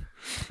this,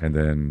 and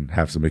then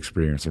have some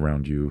experience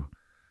around you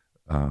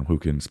who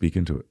can speak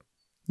into it.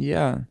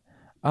 Yeah.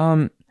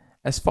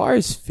 As far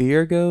as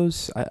fear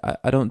goes,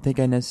 I don't think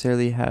I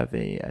necessarily have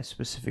a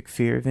specific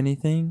fear of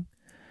anything.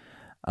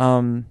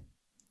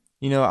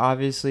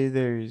 Obviously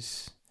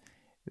there's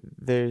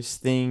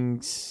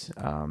things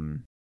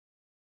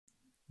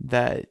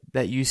that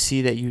you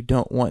see that you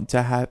don't want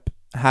to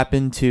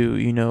happen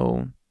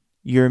to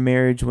your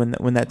marriage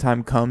when that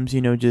time comes.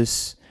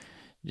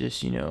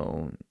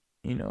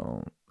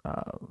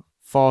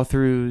 Fall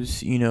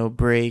throughs,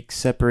 breaks,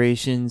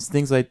 separations,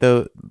 things like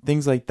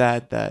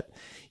that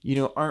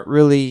aren't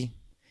really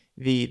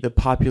the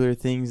popular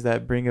things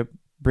that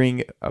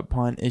bring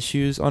upon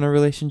issues on a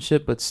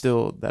relationship, but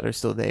that are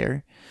still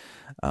there.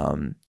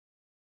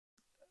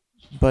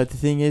 But the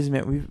thing is,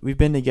 man, we've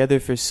been together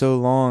for so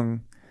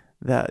long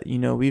that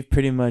we've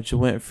pretty much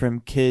went from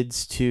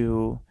kids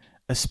to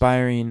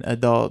aspiring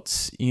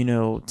adults,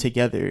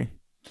 together.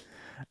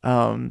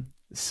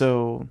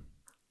 So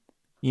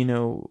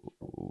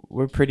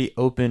we're pretty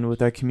open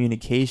with our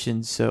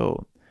communication.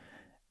 So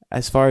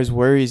as far as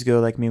worries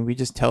go, we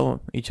just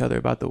tell each other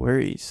about the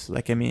worries.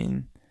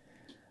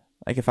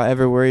 If I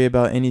ever worry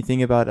about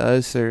anything about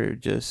us, or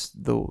just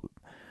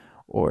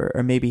or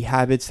maybe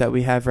habits that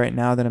we have right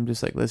now, that I'm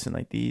just like,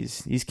 listen,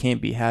 these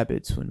can't be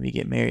habits when we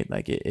get married.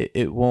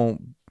 It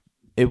won't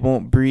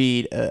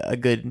breed a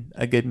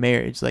good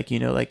marriage.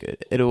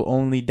 It'll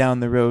only down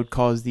the road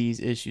cause these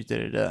issues,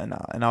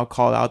 and I'll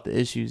call out the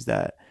issues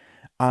that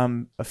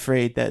I'm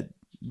afraid that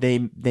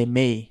they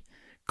may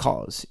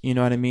cause, you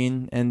know what I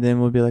mean? And then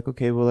we'll be like,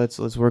 okay, well, let's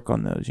work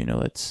on those,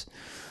 let's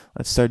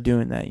start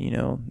doing that.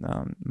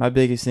 My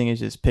biggest thing is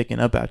just picking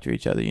up after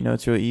each other.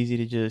 It's real easy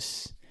to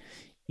just,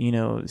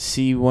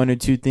 see 1 or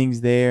 2 things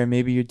there.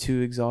 Maybe you're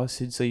too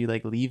exhausted, so you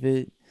leave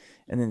it.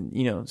 And then,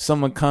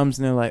 someone comes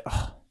and they're like,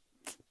 oh,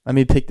 let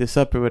me pick this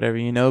up or whatever,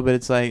 but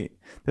it's like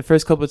the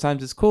first couple of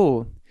times it's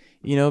cool,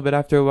 but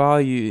after a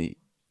while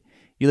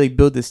you like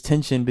build this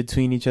tension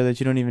between each other that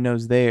you don't even know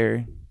is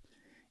there,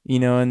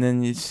 and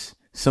then it's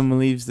someone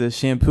leaves the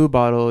shampoo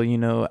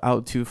bottle,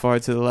 out too far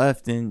to the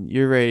left, and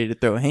you're ready to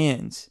throw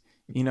hands.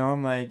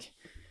 I'm like,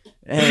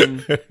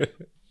 and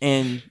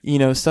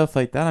stuff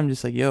like that. I'm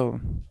just like, yo,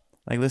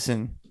 like,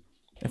 listen,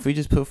 if we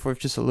just put forth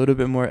just a little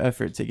bit more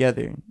effort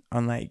together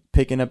on like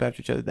picking up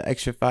after each other, the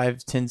extra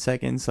 5-10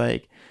 seconds,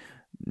 like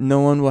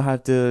no one will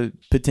have to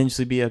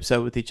potentially be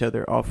upset with each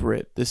other off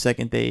rip the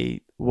second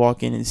they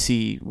walk in and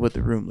see what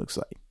the room looks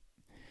like.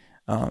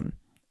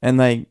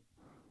 And I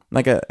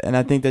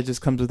think that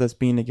just comes with us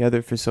being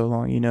together for so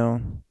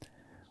long.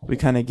 We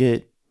kind of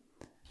get,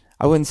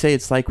 I wouldn't say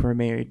it's like we're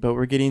married, but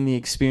we're getting the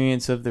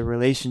experience of the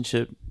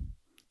relationship,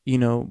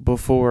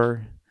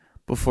 before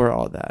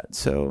all that.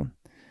 So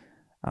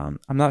I'm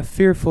not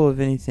fearful of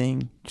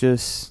anything.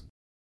 Just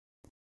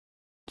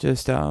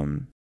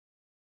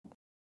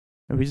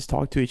we just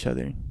talk to each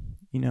other,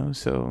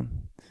 So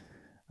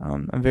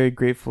I'm very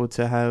grateful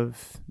to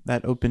have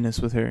that openness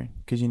with her,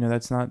 because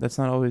that's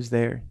not always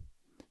there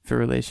for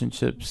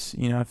relationships.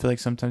 I feel like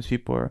sometimes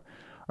people are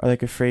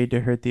like afraid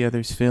to hurt the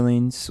other's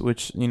feelings,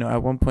 which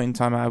at one point in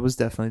time I was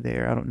definitely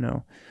there. I don't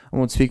know, I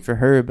won't speak for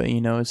her, but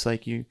it's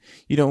like you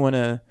don't want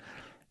to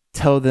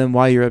tell them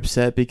why you're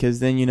upset,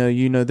 because then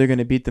they're going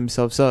to beat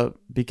themselves up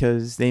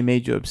because they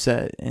made you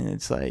upset. And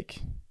it's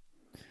like,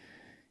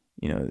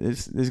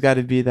 there's got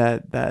to be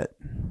that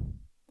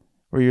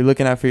where you're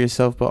looking out for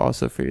yourself but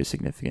also for your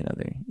significant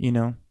other,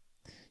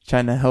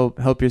 trying to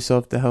help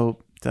yourself to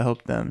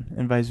help them,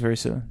 and vice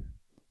versa.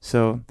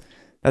 So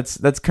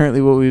that's currently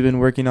what we've been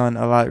working on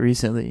a lot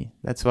recently.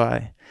 That's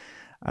why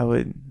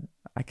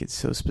I could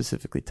so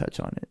specifically touch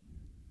on it.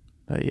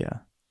 But yeah.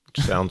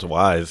 Sounds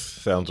wise.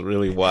 Sounds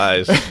really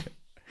wise.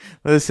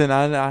 Listen,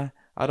 I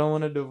don't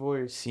want a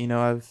divorce.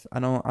 I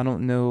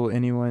don't know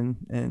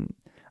anyone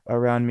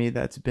around me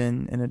that's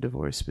been in a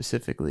divorce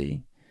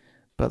specifically,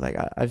 but like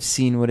I've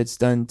seen what it's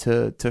done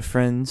to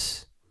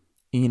friends,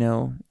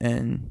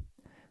 and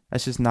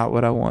that's just not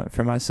what I want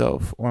for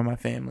myself or my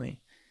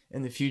family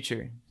in the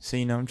future. So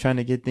I'm trying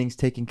to get things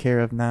taken care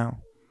of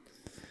now,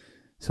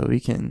 so we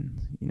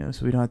can,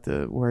 so we don't have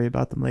to worry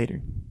about them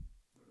later.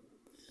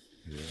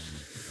 Yeah.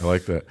 I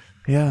like that.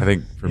 Yeah. I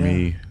think for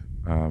me,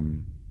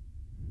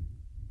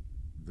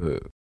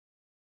 the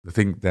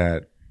thing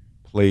that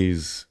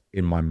plays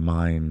in my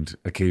mind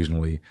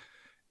occasionally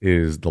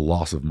is the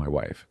loss of my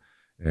wife.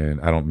 And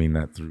I don't mean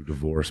that through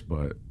divorce,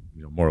 but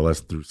more or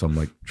less through some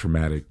like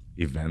traumatic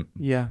event.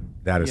 Yeah.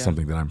 That is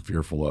something that I'm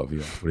fearful of,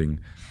 putting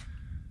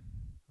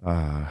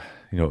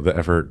the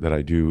effort that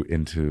I do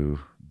into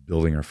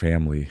building our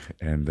family,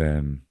 and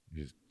then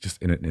just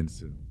in an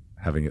instant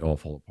having it all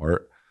fall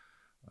apart.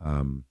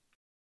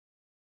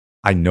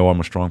 I know I'm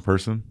a strong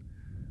person,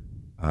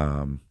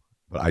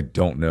 but I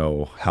don't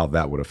know how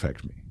that would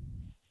affect me.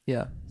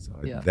 Yeah. So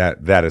yeah.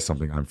 that is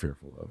something I'm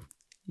fearful of.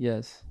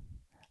 Yes.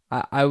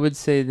 I would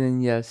say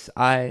then yes.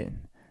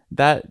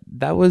 That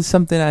was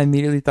something I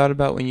immediately thought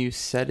about when you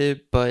said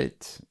it,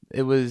 but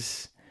it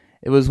was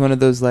one of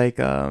those like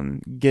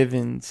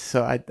givens,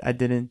 so I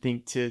didn't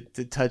think to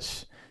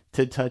touch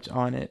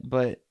on it.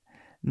 But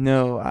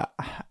no,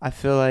 I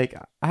feel like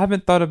I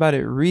haven't thought about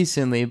it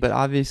recently, but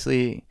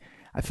obviously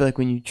I feel like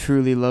when you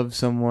truly love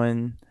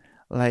someone,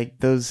 like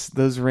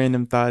those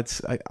random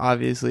thoughts like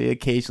obviously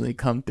occasionally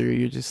come through.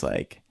 You're just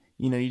like,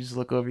 you just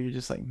look over, you're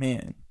just like,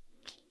 man,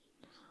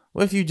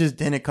 what if you just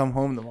didn't come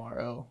home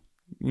tomorrow?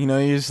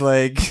 You're just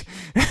like,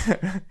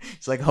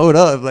 it's like, hold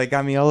up, like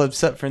got me all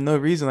upset for no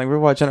reason. Like we're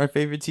watching our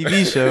favorite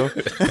TV show.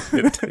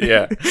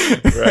 Yeah,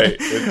 right.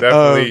 It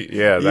definitely,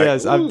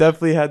 yes, I've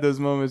definitely had those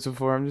moments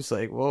before. I'm just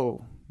like,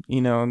 whoa,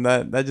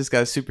 that just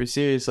got super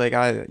serious. Like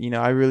I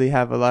really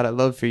have a lot of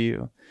love for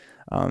you.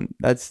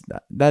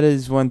 That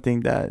is one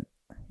thing that,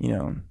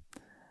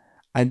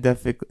 I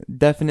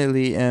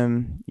definitely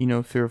am,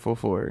 fearful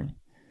for.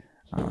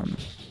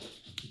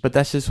 But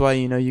that's just why,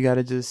 you got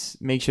to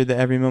just make sure that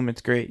every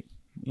moment's great,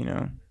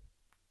 Yeah,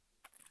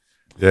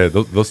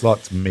 those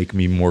thoughts make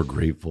me more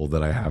grateful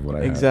that I have what I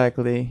have.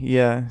 Exactly.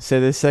 Yeah. So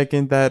the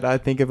second that I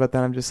think about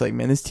that, I'm just like,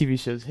 man, this TV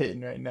show's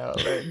hitting right now.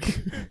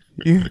 Like,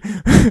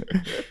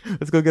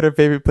 let's go get our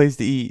favorite place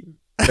to eat.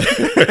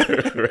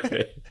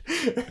 Right.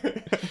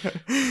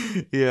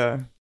 Yeah.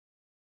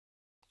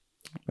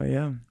 But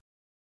yeah.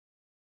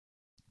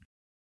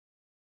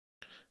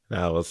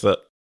 Now what's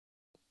up?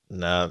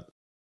 No,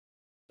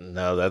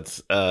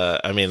 that's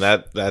I mean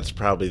that's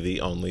probably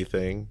the only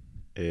thing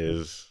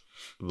is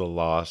the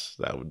loss.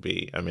 That would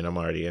be, I mean, I'm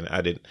already in.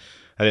 I didn't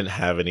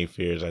have any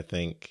fears, I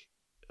think,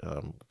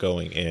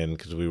 going in,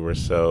 because we were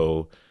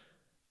so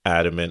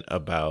adamant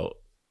about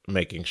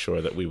making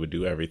sure that we would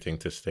do everything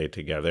to stay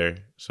together.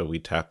 So we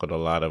tackled a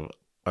lot of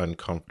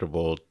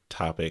uncomfortable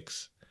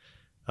topics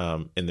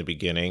in the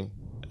beginning,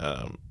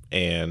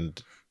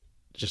 and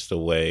just the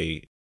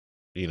way,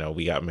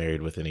 we got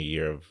married within a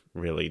year of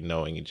really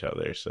knowing each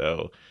other.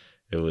 So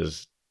it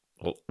was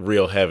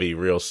real heavy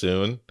real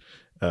soon.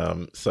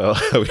 So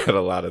we had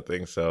a lot of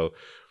things. So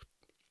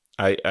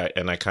I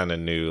kind of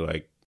knew,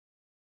 like,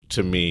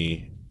 to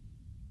me,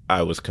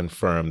 I was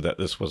confirmed that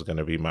this was going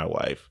to be my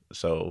wife.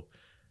 So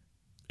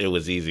it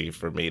was easy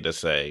for me to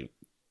say,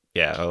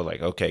 yeah, I was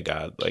like, okay,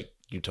 God, like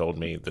you told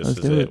me this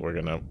is it. We're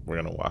gonna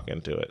walk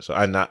into it. So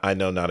I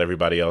know not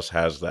everybody else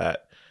has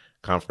that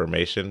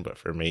confirmation, but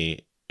for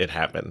me, it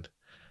happened.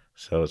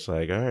 So it's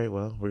like, all right,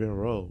 well, we're gonna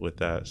roll with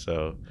that.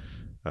 So,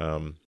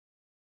 but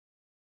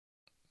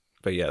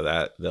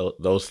yeah,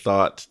 those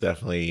thoughts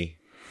definitely,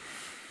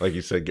 like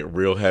you said, get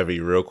real heavy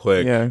real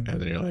quick. Yeah. And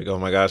then you're like, oh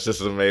my gosh, this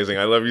is amazing.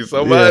 I love you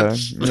so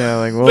much. Yeah,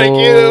 like, whoa. Thank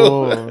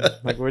you.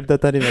 Like, where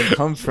did that even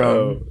come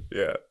from?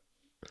 Yeah.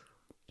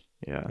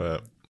 Yeah.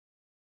 But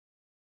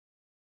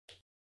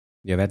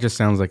Yeah, that just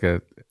sounds like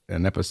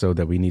an episode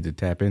that we need to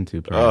tap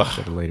into perhaps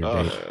at a later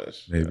date.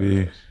 Gosh,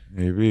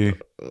 Maybe.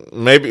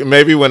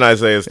 Maybe when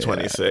Isaiah's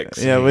 26.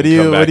 Yeah, he what can do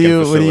you come back and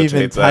even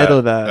facilitate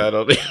title that? I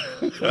don't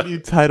What do you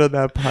title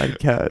that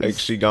podcast? Like,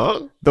 she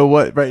gone? The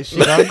what? Right, she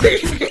gone?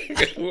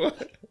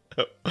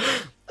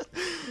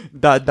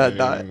 dot.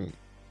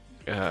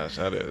 Gosh,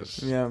 that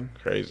is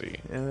crazy.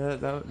 Yeah,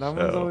 that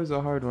one's always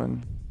a hard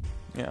one.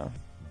 Yeah.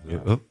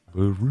 Get up a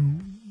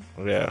room.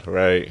 Yeah,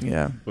 right.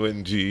 Yeah.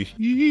 When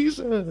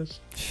Jesus.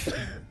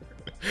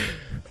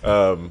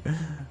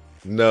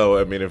 No,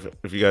 I mean,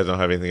 if you guys don't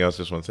have anything else,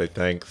 just want to say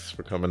thanks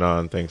for coming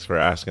on. Thanks for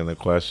asking the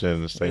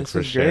questions. Thanks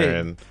for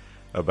sharing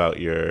about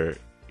your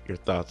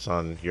thoughts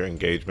on your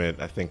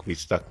engagement. I think we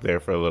stuck there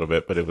for a little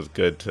bit, but it was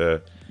good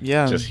to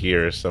just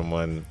hear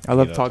someone. I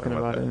love talking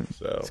about it.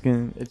 So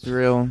It's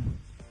real,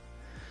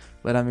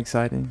 but I'm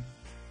excited.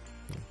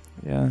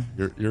 Yeah.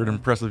 You're an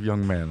impressive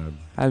young man.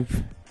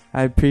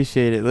 I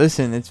appreciate it.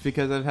 Listen, it's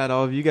because I've had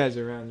all of you guys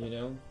around, you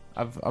know.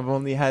 I've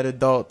only had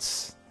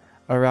adults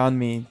around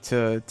me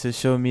to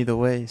show me the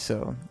way,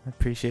 so I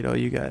appreciate all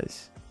you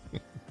guys.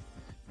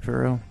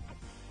 For real.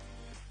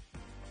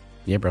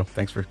 Yeah, bro.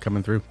 Thanks for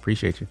coming through.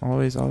 Appreciate you.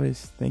 Always.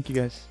 Thank you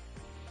guys.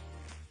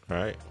 all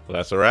right. Well,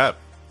 that's a wrap.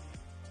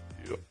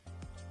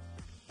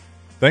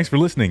 Thanks for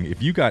listening.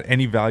 If you got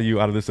any value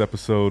out of this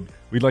episode,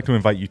 we'd like to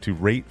invite you to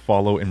rate,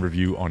 follow, and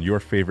review on your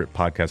favorite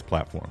podcast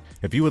platform.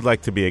 If you would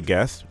like to be a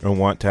guest or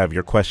want to have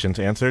your questions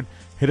answered,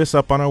 hit us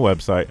up on our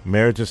website,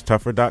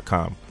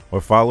 marriageistuffer.com,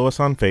 or follow us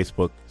on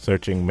Facebook,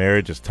 searching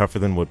Marriage is Tougher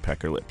Than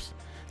Woodpecker Lips.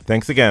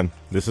 Thanks again.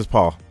 This is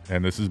Paul.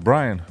 And this is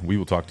Brian. We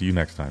will talk to you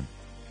next time.